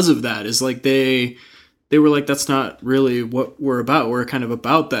 Almost because of that. Is like they were like, that's not really what we're about. We're kind of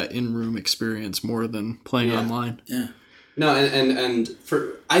about that in-room experience more than playing online. Yeah. No, and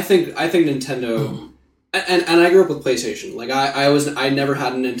I think Nintendo, and I grew up with PlayStation. Like I never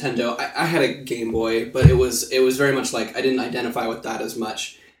had a Nintendo. I had a Game Boy, but it was very much like I didn't identify with that as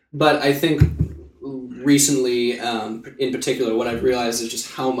much. But I think recently, in particular, what I've realized is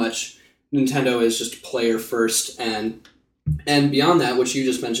just how much Nintendo is just player first, and beyond that, which you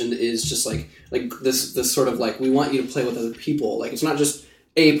just mentioned, is just like this sort of like, we want you to play with other people. Like, it's not just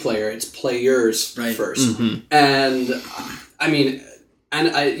a player, it's players first. Mm-hmm. And I mean, and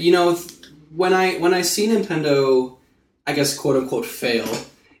I, when I see Nintendo, I guess, quote unquote, fail,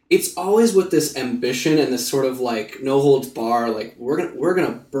 it's always with this ambition and this sort of like no holds bar, like we're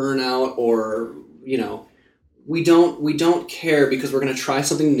gonna burn out, or we don't care because we're gonna try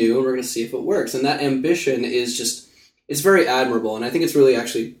something new and we're gonna see if it works. And that ambition is just, it's very admirable, and I think it's really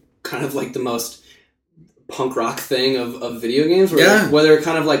actually kind of like the most punk rock thing of video games, where they're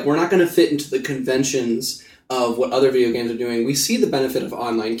kind of like, we're not going to fit into the conventions of what other video games are doing. We see the benefit of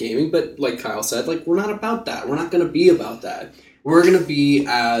online gaming, but like Kyle said, like, we're not about that. We're not going to be about that. We're going to be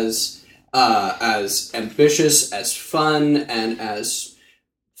as ambitious, as fun, and as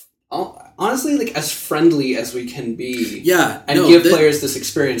honestly, like, as friendly as we can be. Yeah. And give players this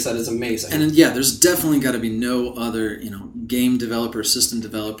experience that is amazing. And there's definitely got to be no other, game developer, system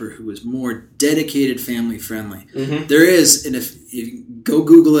developer who is more dedicated, family friendly. Mm-hmm. There is, and if you go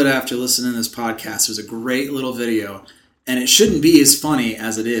Google it after listening to this podcast, there's a great little video, and it shouldn't be as funny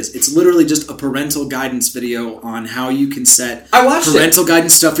as it is. It's literally just a parental guidance video on how you can set parental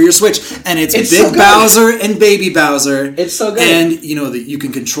guidance stuff for your Switch, and it's Big so Bowser and Baby Bowser. It's so good, and that you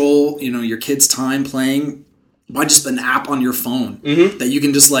can control your kid's time playing by just an app on your phone, that you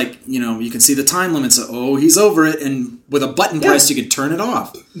can just you can see the time limits. He's over it, and with a button press, you can turn it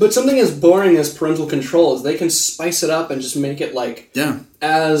off. But something as boring as parental controls, they can spice it up and just make it like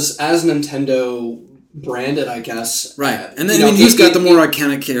as Nintendo branded, I guess. Right, and then he's got the more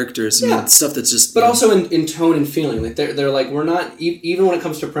iconic characters, stuff that's just. But also in tone and feeling, like they're like, we're not, even when it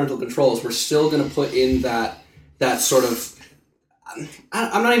comes to parental controls, we're still going to put in that sort of.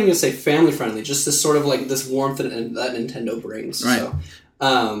 I'm not even going to say family friendly, just this sort of like this warmth that Nintendo brings. Right.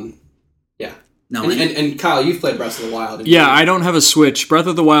 So, No, and Kyle, you've played Breath of the Wild. I don't have a Switch. Breath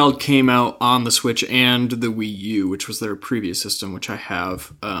of the Wild came out on the Switch and the Wii U, which was their previous system, which I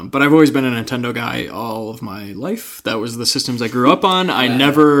have. But I've always been a Nintendo guy all of my life. That was the systems I grew up on. I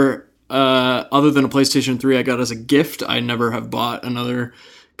never, other than a PlayStation 3 I got as a gift, I never have bought another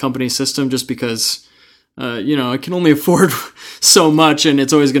company system, just because... I can only afford so much, and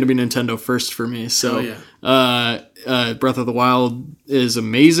it's always going to be Nintendo first for me. So, Breath of the Wild is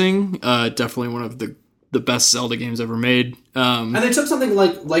amazing. Definitely one of the best Zelda games ever made. And they took something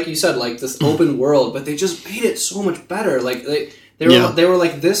like you said, like this open world, but they just made it so much better. Like they were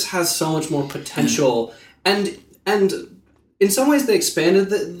like, this has so much more potential, and in some ways they expanded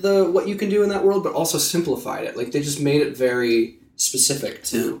the what you can do in that world, but also simplified it. Like, they just made it very specific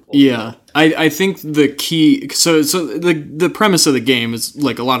to. Yeah, I think the key. So the premise of the game is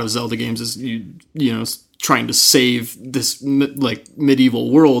like a lot of Zelda games is you know trying to save this like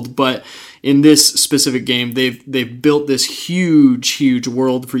medieval world, but in this specific game they've built this huge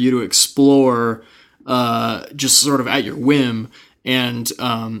world for you to explore, just sort of at your whim, and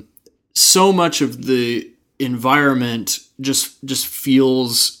so much of the environment just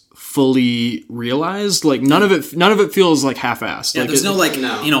feels fully realized. Like none of it feels like half-assed. Yeah, like there's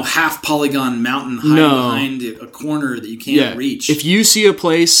no half polygon mountain hiding behind a corner that you can't reach. If you see a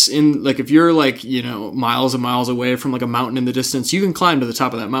place in like, if you're like, you know, miles and miles away from like a mountain in the distance, you can climb to the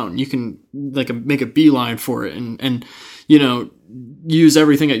top of that mountain. You can like make a beeline for it and you know, use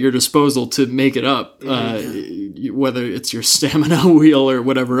everything at your disposal to make it up, whether it's your stamina wheel or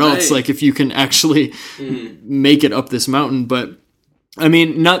whatever else. Like if you can actually make it up this mountain. But I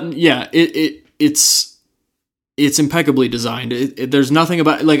mean, it's impeccably designed. There's nothing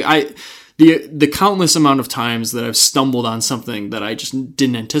about like the countless amount of times that I've stumbled on something that I just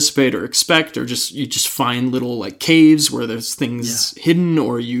didn't anticipate or expect, or you just find little like caves where there's things hidden,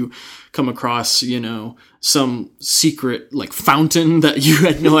 or you come across, you know, some secret like fountain that you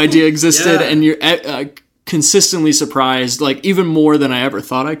had no idea existed, and you're consistently surprised, like even more than I ever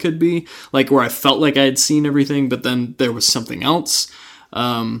thought I could be, like where I felt like I had seen everything, but then there was something else.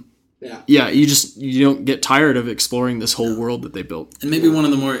 You don't get tired of exploring this whole world that they built. And maybe one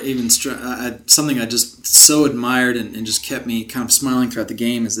of the more even something I just so admired and just kept me kind of smiling throughout the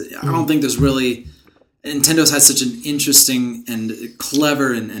game is that I don't think there's really Nintendo's had such an interesting and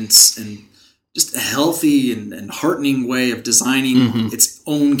clever and just a healthy and heartening way of designing its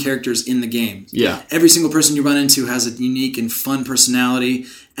own characters in the game. Yeah. Every single person you run into has a unique and fun personality,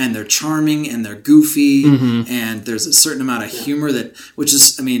 and they're charming and they're goofy, and there's a certain amount of humor which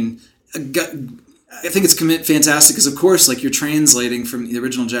is, I mean, I think it's fantastic because, of course, like you're translating from the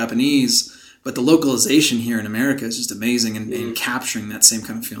original Japanese, but the localization here in America is just amazing and capturing that same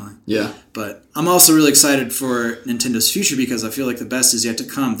kind of feeling. Yeah. But I'm also really excited for Nintendo's future because I feel like the best is yet to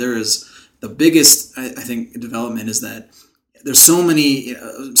come. There is the biggest, I think, development is that there's so many,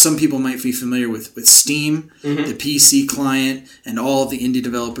 some people might be familiar with Steam, the PC client, and all of the indie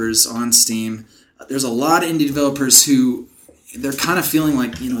developers on Steam. There's a lot of indie developers who, they're kind of feeling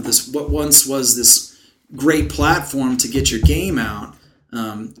like, you know, this what once was this great platform to get your game out.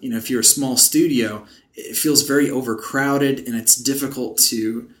 You know, if you're a small studio, it feels very overcrowded and it's difficult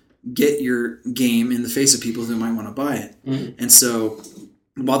to get your game in the face of people who might want to buy it. And so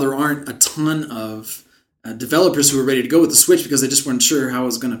while there aren't a ton of developers who are ready to go with the Switch because they just weren't sure how it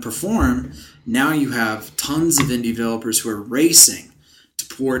was going to perform, now you have tons of indie developers who are racing to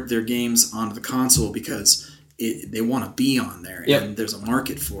port their games onto the console because they want to be on there and there's a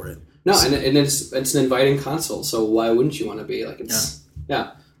market for it. No, and it's an inviting console, so why wouldn't you want to be? Like it's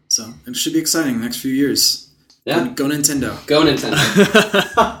So it should be exciting the next few years. Yeah. Go Nintendo. Go Nintendo.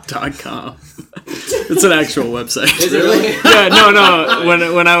 .com. It's an actual website. Is it really? Yeah,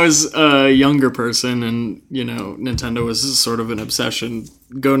 no. When I was a younger person and, you know, Nintendo was sort of an obsession,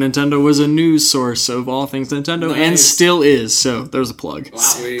 Go Nintendo was a news source of all things Nintendo and still is. So there's a plug. Wow.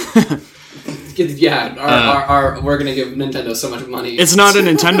 Sweet. Yeah, we're going to give Nintendo so much money. It's not a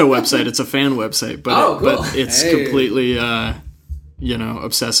Nintendo website. It's a fan website. But, cool. but it's completely, you know,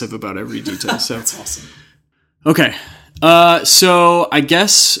 obsessive about every detail. So That's awesome. Okay. So I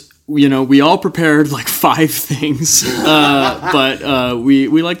guess, you know, we all prepared like 5 things, but we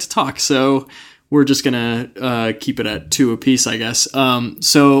like to talk, so we're just gonna keep it at 2 apiece, I guess.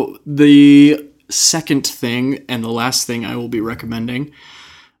 So the second thing and the last thing I will be recommending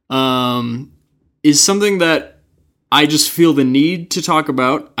is something that I just feel the need to talk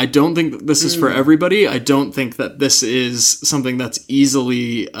about. I don't think that this is for everybody. I don't think that this is something that's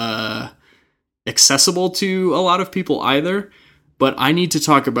easily accessible to a lot of people either, but I need to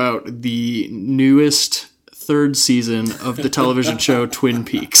talk about the newest 3rd season of the television show Twin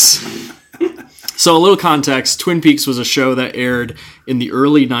Peaks. So a little context, Twin Peaks was a show that aired in the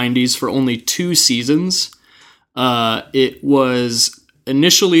early 90s for only 2 seasons. It was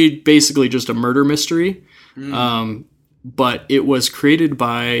initially basically just a murder mystery, but it was created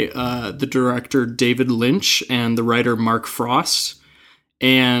by the director David Lynch and the writer Mark Frost,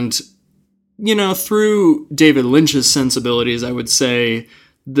 and you know, through David Lynch's sensibilities, I would say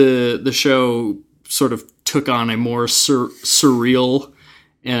the show sort of took on a more surreal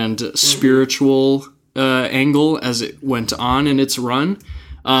and spiritual angle as it went on in its run.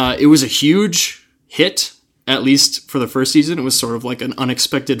 It was a huge hit. at least for the first season, it was sort of like an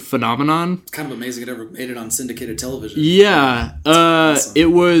unexpected phenomenon. It's kind of amazing it ever made it on syndicated television. Yeah, awesome. It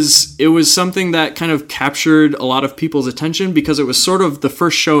was something that kind of captured a lot of people's attention because it was sort of the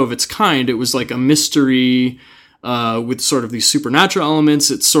first show of its kind. It was like a mystery with sort of these supernatural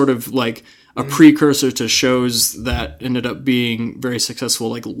elements. It's sort of like a precursor to shows that ended up being very successful,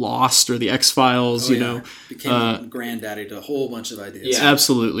 like Lost or The X-Files, Became granddaddy to a whole bunch of ideas. Yeah.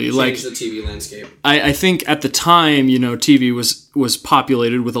 Absolutely. Changed the TV landscape. I think at the time, TV was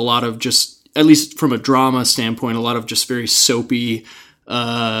populated with a lot of just, at least from a drama standpoint, a lot of just very soapy,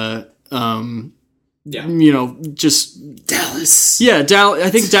 just Dallas. Yeah, I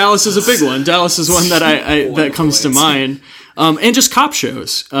think Dallas is a big one. Dallas is one that that comes to mind. And just cop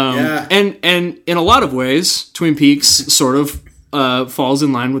shows. And in a lot of ways, Twin Peaks sort of falls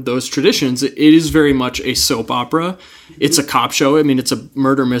in line with those traditions. It is very much a soap opera. It's a cop show. I mean, it's a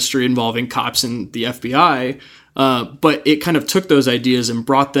murder mystery involving cops and the FBI. But it kind of took those ideas and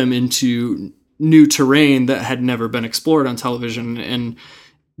brought them into new terrain that had never been explored on television. And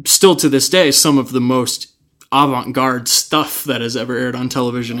still to this day, some of the most avant-garde stuff that has ever aired on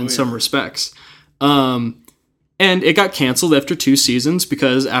television in some respects. And it got canceled after 2 seasons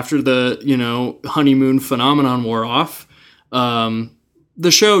because after the, honeymoon phenomenon wore off,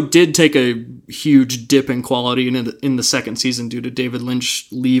 the show did take a huge dip in quality in the second season due to David Lynch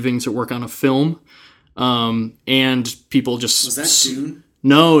leaving to work on a film. And people just... Was that Dune?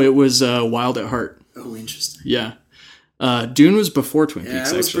 No, it was Wild at Heart. Oh, interesting. Yeah. Dune was before Twin Peaks,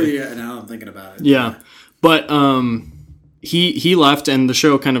 that was actually. pretty... Now I'm thinking about it. Yeah. But he left and the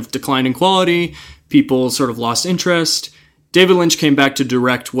show kind of declined in quality. People sort of lost interest. David Lynch came back to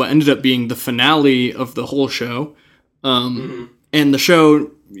direct what ended up being the finale of the whole show. And the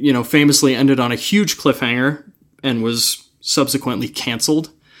show, famously ended on a huge cliffhanger and was subsequently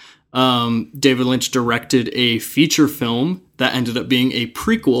canceled. David Lynch directed a feature film that ended up being a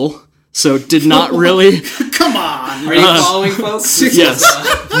prequel, so did not really... Come on! Are you following, folks? Yes.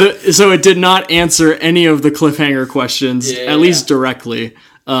 So it did not answer any of the cliffhanger questions, at least directly.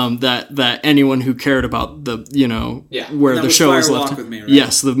 That anyone who cared about the where that the was show was Fire left. Walk with Me, right?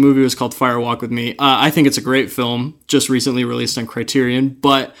 Yes, the movie was called Fire Walk with Me. I think it's a great film, just recently released on Criterion.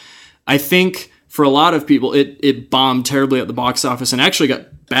 But I think for a lot of people, it bombed terribly at the box office and actually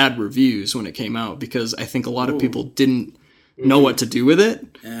got bad reviews when it came out because I think a lot of people didn't know what to do with it,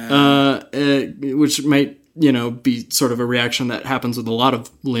 which might be sort of a reaction that happens with a lot of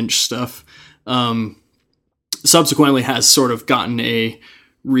Lynch stuff. Subsequently, has sort of gotten a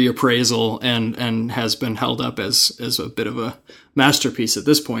reappraisal and has been held up as a bit of a masterpiece at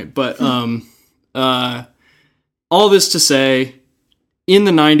this point. But all this to say, in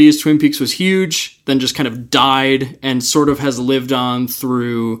the 90s, Twin Peaks was huge, then just kind of died and sort of has lived on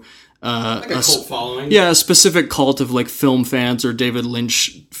through like a cult following. Yeah, a specific cult of like film fans or David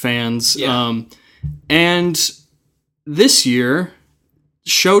Lynch fans. Yeah. And this year,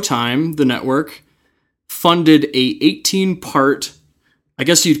 Showtime, the network, funded a 18-part, I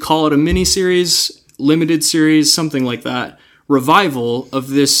guess you'd call it a miniseries, limited series, something like that, revival of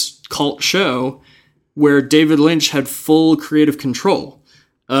this cult show where David Lynch had full creative control,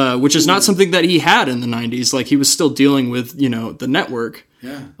 which is not something that he had in the 90s. Like, he was still dealing with, the network.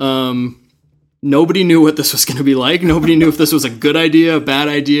 Yeah. Nobody knew what this was going to be like. Nobody knew if this was a good idea, a bad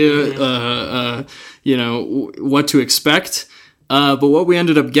idea, what to expect. But what we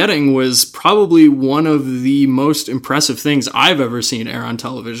ended up getting was probably one of the most impressive things I've ever seen air on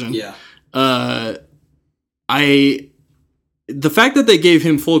television. Yeah. The fact that they gave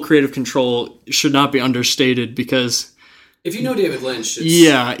him full creative control should not be understated because... If you know David Lynch,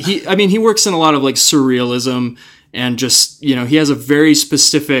 he works in a lot of like surrealism and just, he has a very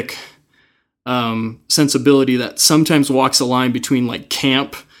specific sensibility that sometimes walks a line between like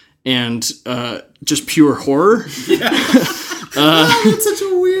camp and just pure horror. It's such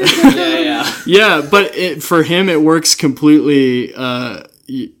a weird Yeah, but for him it works completely.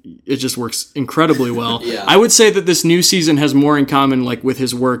 It just works incredibly well. Yeah. I would say that this new season has more in common like with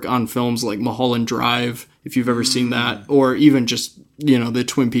his work on films like Mulholland Drive, if you've ever seen that, or even just the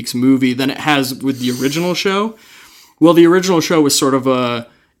Twin Peaks movie, than it has with the original show. Well, the original show was sort of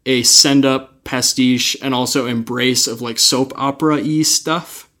a send-up pastiche and also embrace of like soap opera-y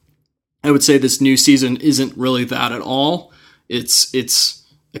stuff. I would say this new season isn't really that at all. It's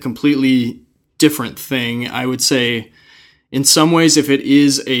a completely different thing. I would say in some ways, if it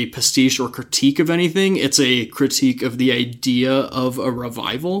is a pastiche or critique of anything, it's a critique of the idea of a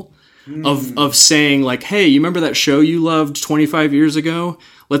revival, of saying like, hey, you remember that show you loved 25 years ago?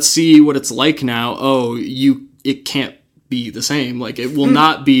 Let's see what it's like now. Oh, it can't be the same. Like, it will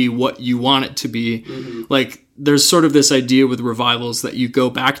not be what you want it to be. Like, there's sort of this idea with revivals that you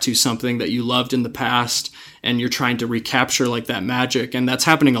go back to something that you loved in the past and you're trying to recapture like that magic. And that's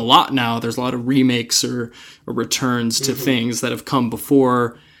happening a lot now. There's a lot of remakes or returns to things that have come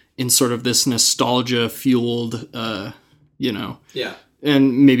before in sort of this nostalgia fueled, Yeah.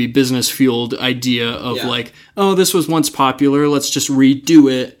 and maybe business fueled idea of like, oh, this was once popular. Let's just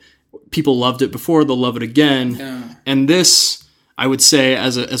redo it. People loved it before. They'll love it again. Yeah. And this, I would say,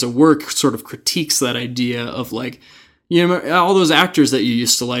 as a work, sort of critiques that idea of like, you know, all those actors that you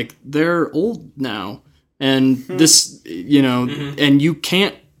used to like, they're old now. And this, you know, and you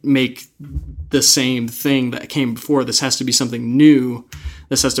can't make the same thing that came before. This has to be something new.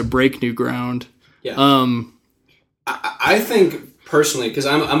 This has to break new ground. Yeah. I think personally, because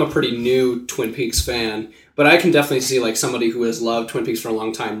I'm a pretty new Twin Peaks fan, but I can definitely see like somebody who has loved Twin Peaks for a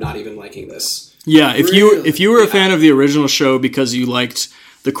long time not even liking this. Yeah, if you were a fan of the original show because you liked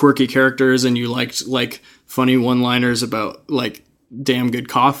the quirky characters and you liked like funny one-liners about like damn good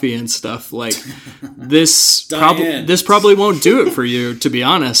coffee and stuff, like this probably won't do it for you, to be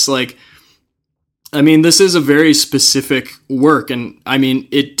honest. Like, I mean, this is a very specific work, and I mean,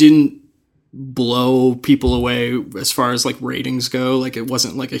 it didn't blow people away as far as like ratings go. Like, it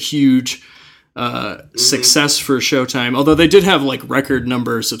wasn't like a huge success for Showtime, although they did have like record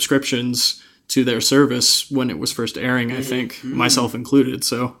number subscriptions to their service when it was first airing, I think, myself included.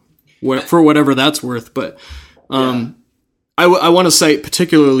 So for whatever that's worth. But I want to cite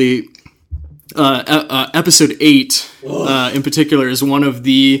particularly episode 8 in particular is one of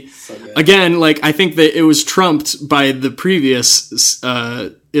the, again, like, I think that it was trumped by the previous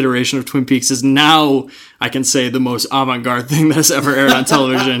iteration of Twin Peaks, is now I can say the most avant-garde thing that has ever aired on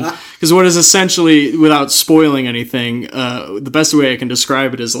television. Because what is essentially, without spoiling anything, the best way I can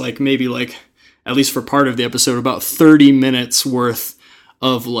describe it is like maybe like, at least for part of the episode, about 30 minutes worth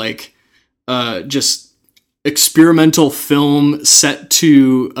of like just experimental film set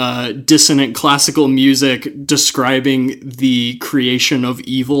to dissonant classical music describing the creation of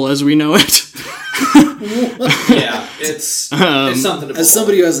evil as we know it. Yeah, it's something to as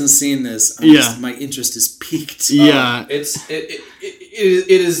somebody who hasn't seen this, my interest is piqued. Yeah, it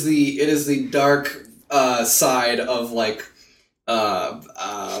is the dark side of like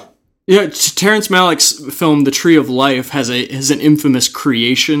Terrence Malick's film The Tree of Life has an infamous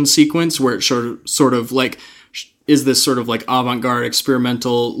creation sequence where it sort of like is this sort of like avant-garde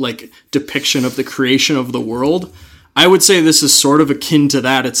experimental like depiction of the creation of the world. I would say this is sort of akin to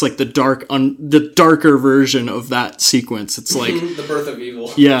that. It's like the darker version of that sequence. It's like the birth of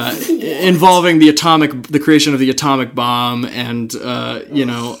evil. Yeah, involving the creation of the atomic bomb, and you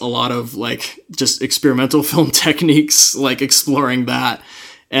know, a lot of like just experimental film techniques, like exploring that,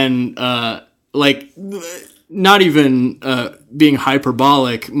 and like not even being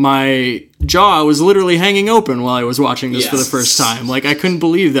hyperbolic. My jaw was literally hanging open while I was watching this for the first time. Like, I couldn't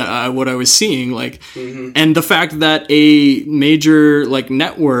believe that what I was seeing. Like, and the fact that a major like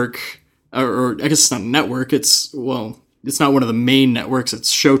network, or I guess it's not a network. It's not one of the main networks.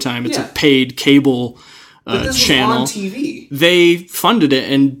 It's Showtime. It's a paid cable channel. Was on TV. They funded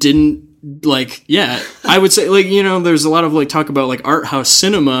it and didn't like. Yeah, I would say, like, you know, there's a lot of like talk about like art house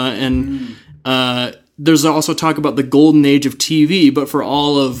cinema, and there's also talk about the golden age of TV. But for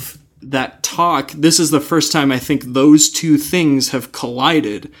all of that talk, this is the first time I think those two things have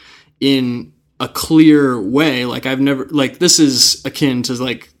collided in a clear way. Like, I've never, like, this is akin to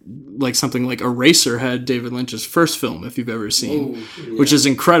like something like Eraserhead, David Lynch's first film, if you've ever seen, which is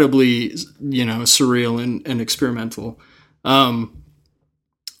incredibly, you know, surreal and experimental.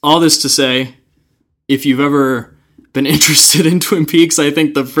 All this to say, if you've ever been interested in Twin Peaks, I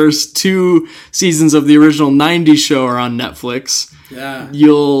think the first 2 seasons of the original 90s show are on Netflix. Yeah.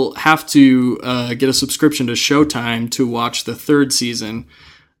 You'll have to get a subscription to Showtime to watch the 3rd season.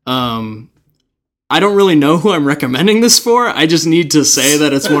 I don't really know who I'm recommending this for. I just need to say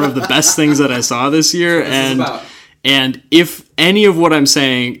that it's one of the best things that I saw this year. And if any of what I'm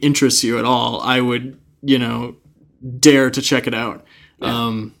saying interests you at all, I would, you know, dare to check it out.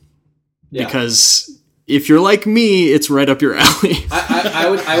 Because if you're like me, it's right up your alley.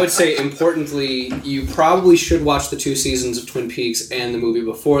 I would say, importantly, you probably should watch the 2 seasons of Twin Peaks and the movie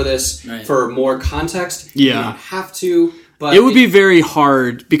before this for more context. Yeah. You don't have to, but it would be very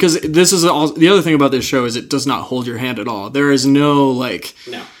hard, because this is the other thing about this show is it does not hold your hand at all. There is no like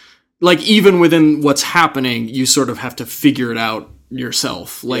even within what's happening, you sort of have to figure it out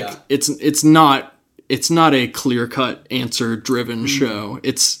yourself. Like it's not a clear-cut answer-driven show.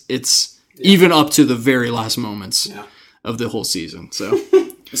 It's even up to the very last moments of the whole season. So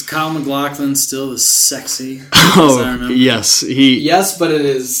Is Kyle MacLachlan still as sexy as I remember? Yes, Yes, but it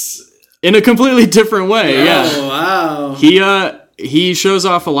is in a completely different way. Yeah. Oh, wow. He shows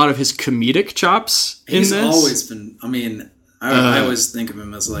off a lot of his comedic chops in He's this. always been. I mean, I always think of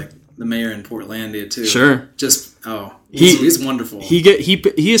him as like the mayor in Portlandia too. Sure. Just he's wonderful.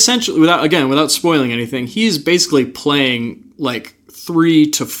 He essentially, without spoiling anything, he's basically playing like 3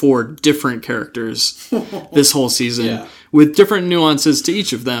 to 4 different characters this whole season with different nuances to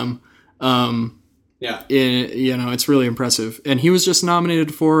each of them. It's really impressive. And he was just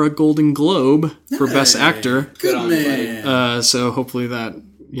nominated for a Golden Globe for Best Actor. Good on man. So hopefully that,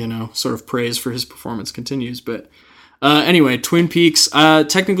 sort of praise for his performance continues. But anyway, Twin Peaks,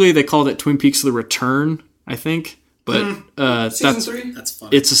 technically they called it Twin Peaks The Return, I think. But season 3? That's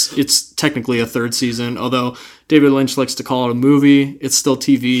funny. It's technically a 3rd season, although David Lynch likes to call it a movie. It's still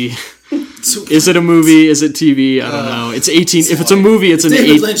TV. Is it a movie? Is it TV? I don't know. It's 18. If it's a movie, it's an 8.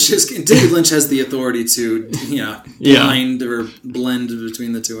 David Lynch has the authority to blind or blend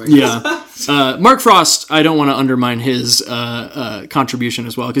between the two. I guess. Yeah. Mark Frost, I don't want to undermine his contribution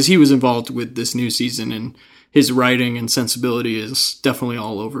as well, because he was involved with this new season, and his writing and sensibility is definitely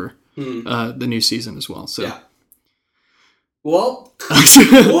all over the new season as well. So. Yeah. Well,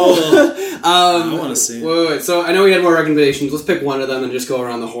 I want to see. Wait. So I know we had more recommendations. Let's pick one of them and just go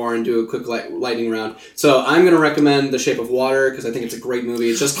around the horn and do a quick lightning round. So I'm going to recommend The Shape of Water because I think it's a great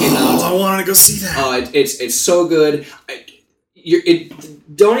movie. It just came out. I want to go see that. It's so good.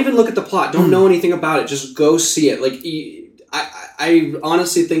 Don't even look at the plot. Don't know anything about it. Just go see it. Like I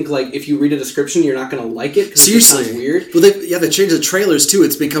honestly think like if you read a description, you're not going to like it because it sounds weird. Well, they changed the trailers too.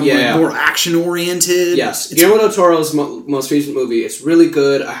 It's become more action oriented. Yes, Guillermo del Toro's most recent movie. It's really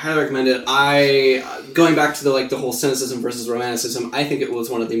good. I highly recommend it. Going back to the whole cynicism versus romanticism, I think it was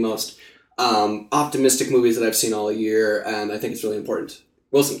one of the most optimistic movies that I've seen all year, and I think it's really important.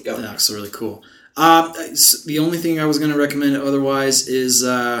 Wilson, go. That's really cool. The only thing I was going to recommend otherwise is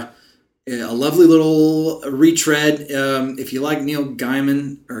a lovely little retread. If you like Neil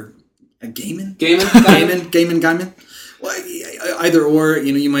Gaiman or Gaiman. Well, either or.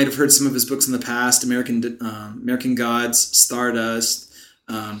 You might have heard some of his books in the past. American Gods, Stardust.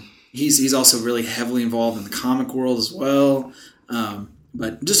 He's also really heavily involved in the comic world as well.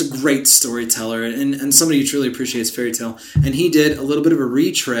 But just a great storyteller and somebody who truly appreciates fairy tale. And he did a little bit of a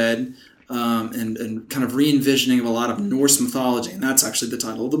retread and kind of re-envisioning of a lot of Norse mythology. And that's actually the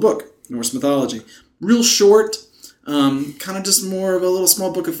title of the book, Norse Mythology. Real short, kind of just more of a little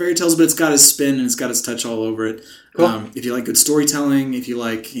small book of fairy tales, but it's got his spin and it's got his touch all over it. Cool. If you like good storytelling, if you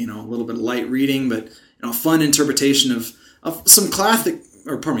like, a little bit of light reading, but fun interpretation of some classic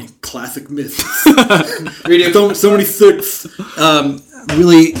myth. so many thicks.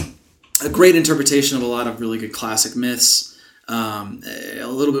 Really a great interpretation of a lot of really good classic myths. A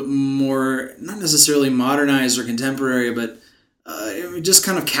little bit more, not necessarily modernized or contemporary, but it just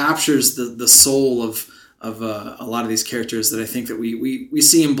kind of captures the soul of a lot of these characters that I think that we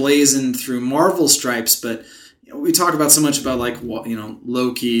see emblazoned through Marvel stripes, but we talk about so much about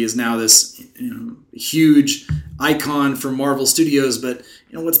Loki is now this huge icon for Marvel Studios, but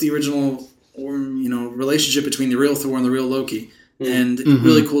what's the original relationship between the real Thor and the real Loki? And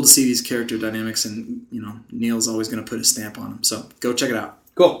really cool to see these character dynamics, and Neil's always going to put a stamp on them. So go check it out.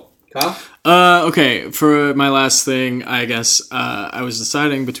 Cool. Kyle? Okay, for my last thing, I guess I was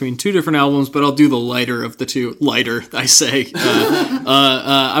deciding between 2 different albums, but I'll do the lighter of the 2. Lighter, I say.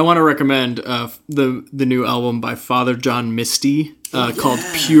 I want to recommend the new album by Father John Misty called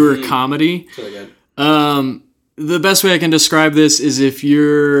Pure Comedy. It's really good. The best way I can describe this is if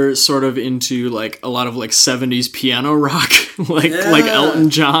you're sort of into a lot of 70s piano rock, like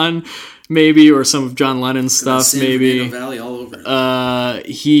Elton John, maybe, or some of John Lennon's stuff, maybe. Valley all over.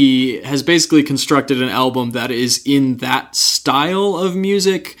 He has basically constructed an album that is in that style of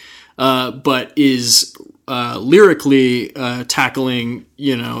music, but is lyrically tackling,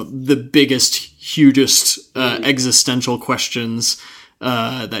 the biggest, hugest existential questions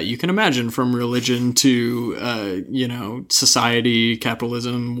that you can imagine, from religion to, society,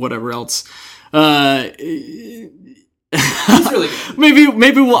 capitalism, whatever else. Really maybe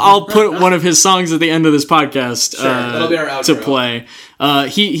I'll put one of his songs at the end of this podcast that'll be our outro. To play.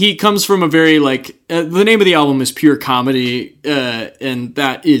 He comes from a very the name of the album is Pure Comedy, and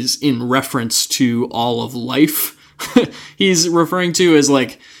that is in reference to all of life. He's referring to as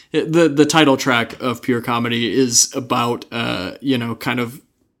the title track of Pure Comedy is about kind of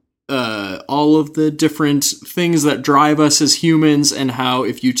all of the different things that drive us as humans, and how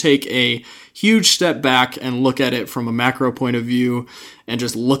if you take a huge step back and look at it from a macro point of view and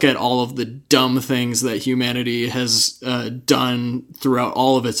just look at all of the dumb things that humanity has done throughout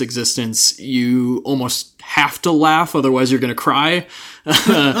all of its existence, you almost have to laugh, otherwise you're going to cry. You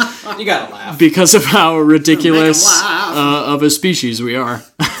gotta laugh. Because of how ridiculous of a species we are.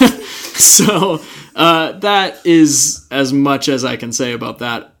 So that is as much as I can say about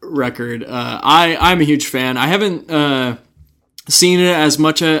that record. I'm a huge fan. I haven't seen it as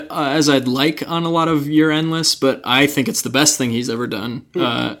much as I'd like on a lot of year-end lists, but I think it's the best thing he's ever done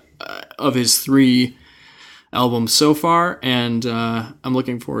of his 3 albums so far, and I'm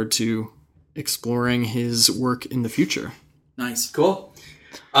looking forward to exploring his work in the future. Nice. Cool.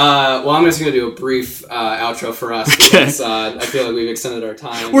 Well, I'm just going to do a brief outro for us because I feel like we've extended our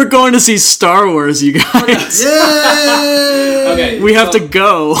time. We're going to see Star Wars, you guys. Yay! Okay, We have to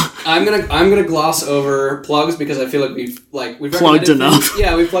go. I'm gonna gloss over plugs because I feel like we've Plugged enough.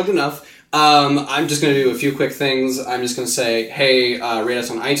 Yeah, we've plugged enough. I'm just going to do a few quick things. I'm just going to say, hey, rate us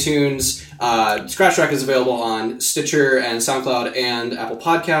on iTunes. Scratch Track is available on Stitcher and SoundCloud and Apple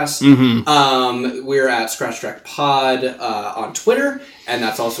Podcasts. Mm-hmm. We're at Scratch Track Pod on Twitter, and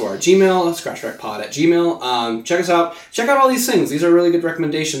that's also our Gmail, scratchtrackpod@gmail. Check us out. Check out all these things. These are really good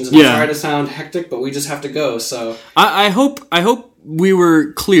recommendations. And I'm sorry to sound hectic, but we just have to go. So I hope we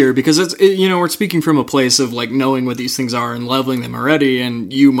were clear, because we're speaking from a place of like knowing what these things are and leveling them already,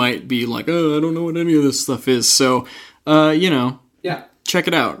 and you might be like, oh, I don't know what any of this stuff is. So, yeah, check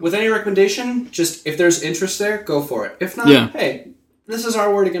it out. With any recommendation, just if there's interest there, go for it. If not, hey, this is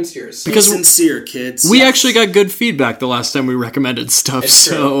our word against yours. Because be sincere, kids. We actually got good feedback the last time we recommended stuff. It's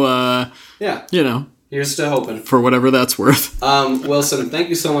true. So, here's to hoping. For whatever that's worth. Wilson, thank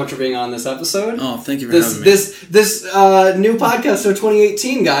you so much for being on this episode. Oh, thank you for having me. This new podcast of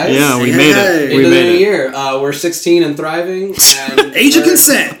 2018 , guys. Yeah, we made it. Into the new year. We're 16 and thriving. And Age of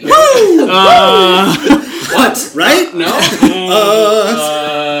consent. Woo! What? Right? No?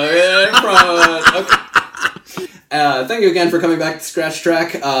 Okay. Thank you again for coming back to Scratch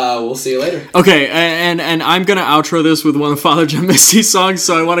Track. We'll see you later. Okay, and I'm going to outro this with one of Father John Misty's songs,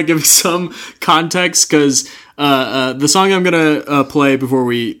 so I want to give some context, because the song I'm going to play before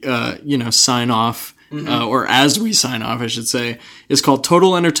we, sign off, or as we sign off, I should say, is called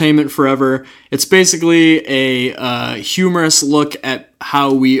Total Entertainment Forever. It's basically a humorous look at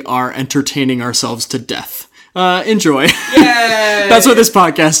how we are entertaining ourselves to death. Enjoy. Yay! That's what this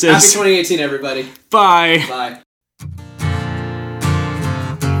podcast is. Happy 2018, everybody. Bye. Bye.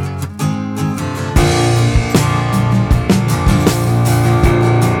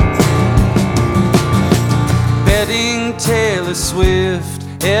 Betting Taylor Swift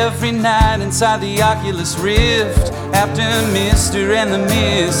every night inside the Oculus Rift. After Mr. and the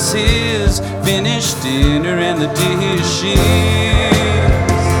Mrs. finish dinner and the dishes.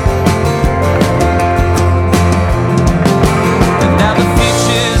 And now the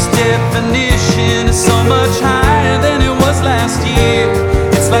future's definition is so much higher than it was last year.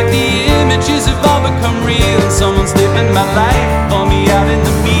 It's like the images have all become real. Someone's living my life for me out in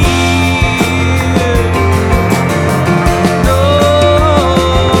the mirror.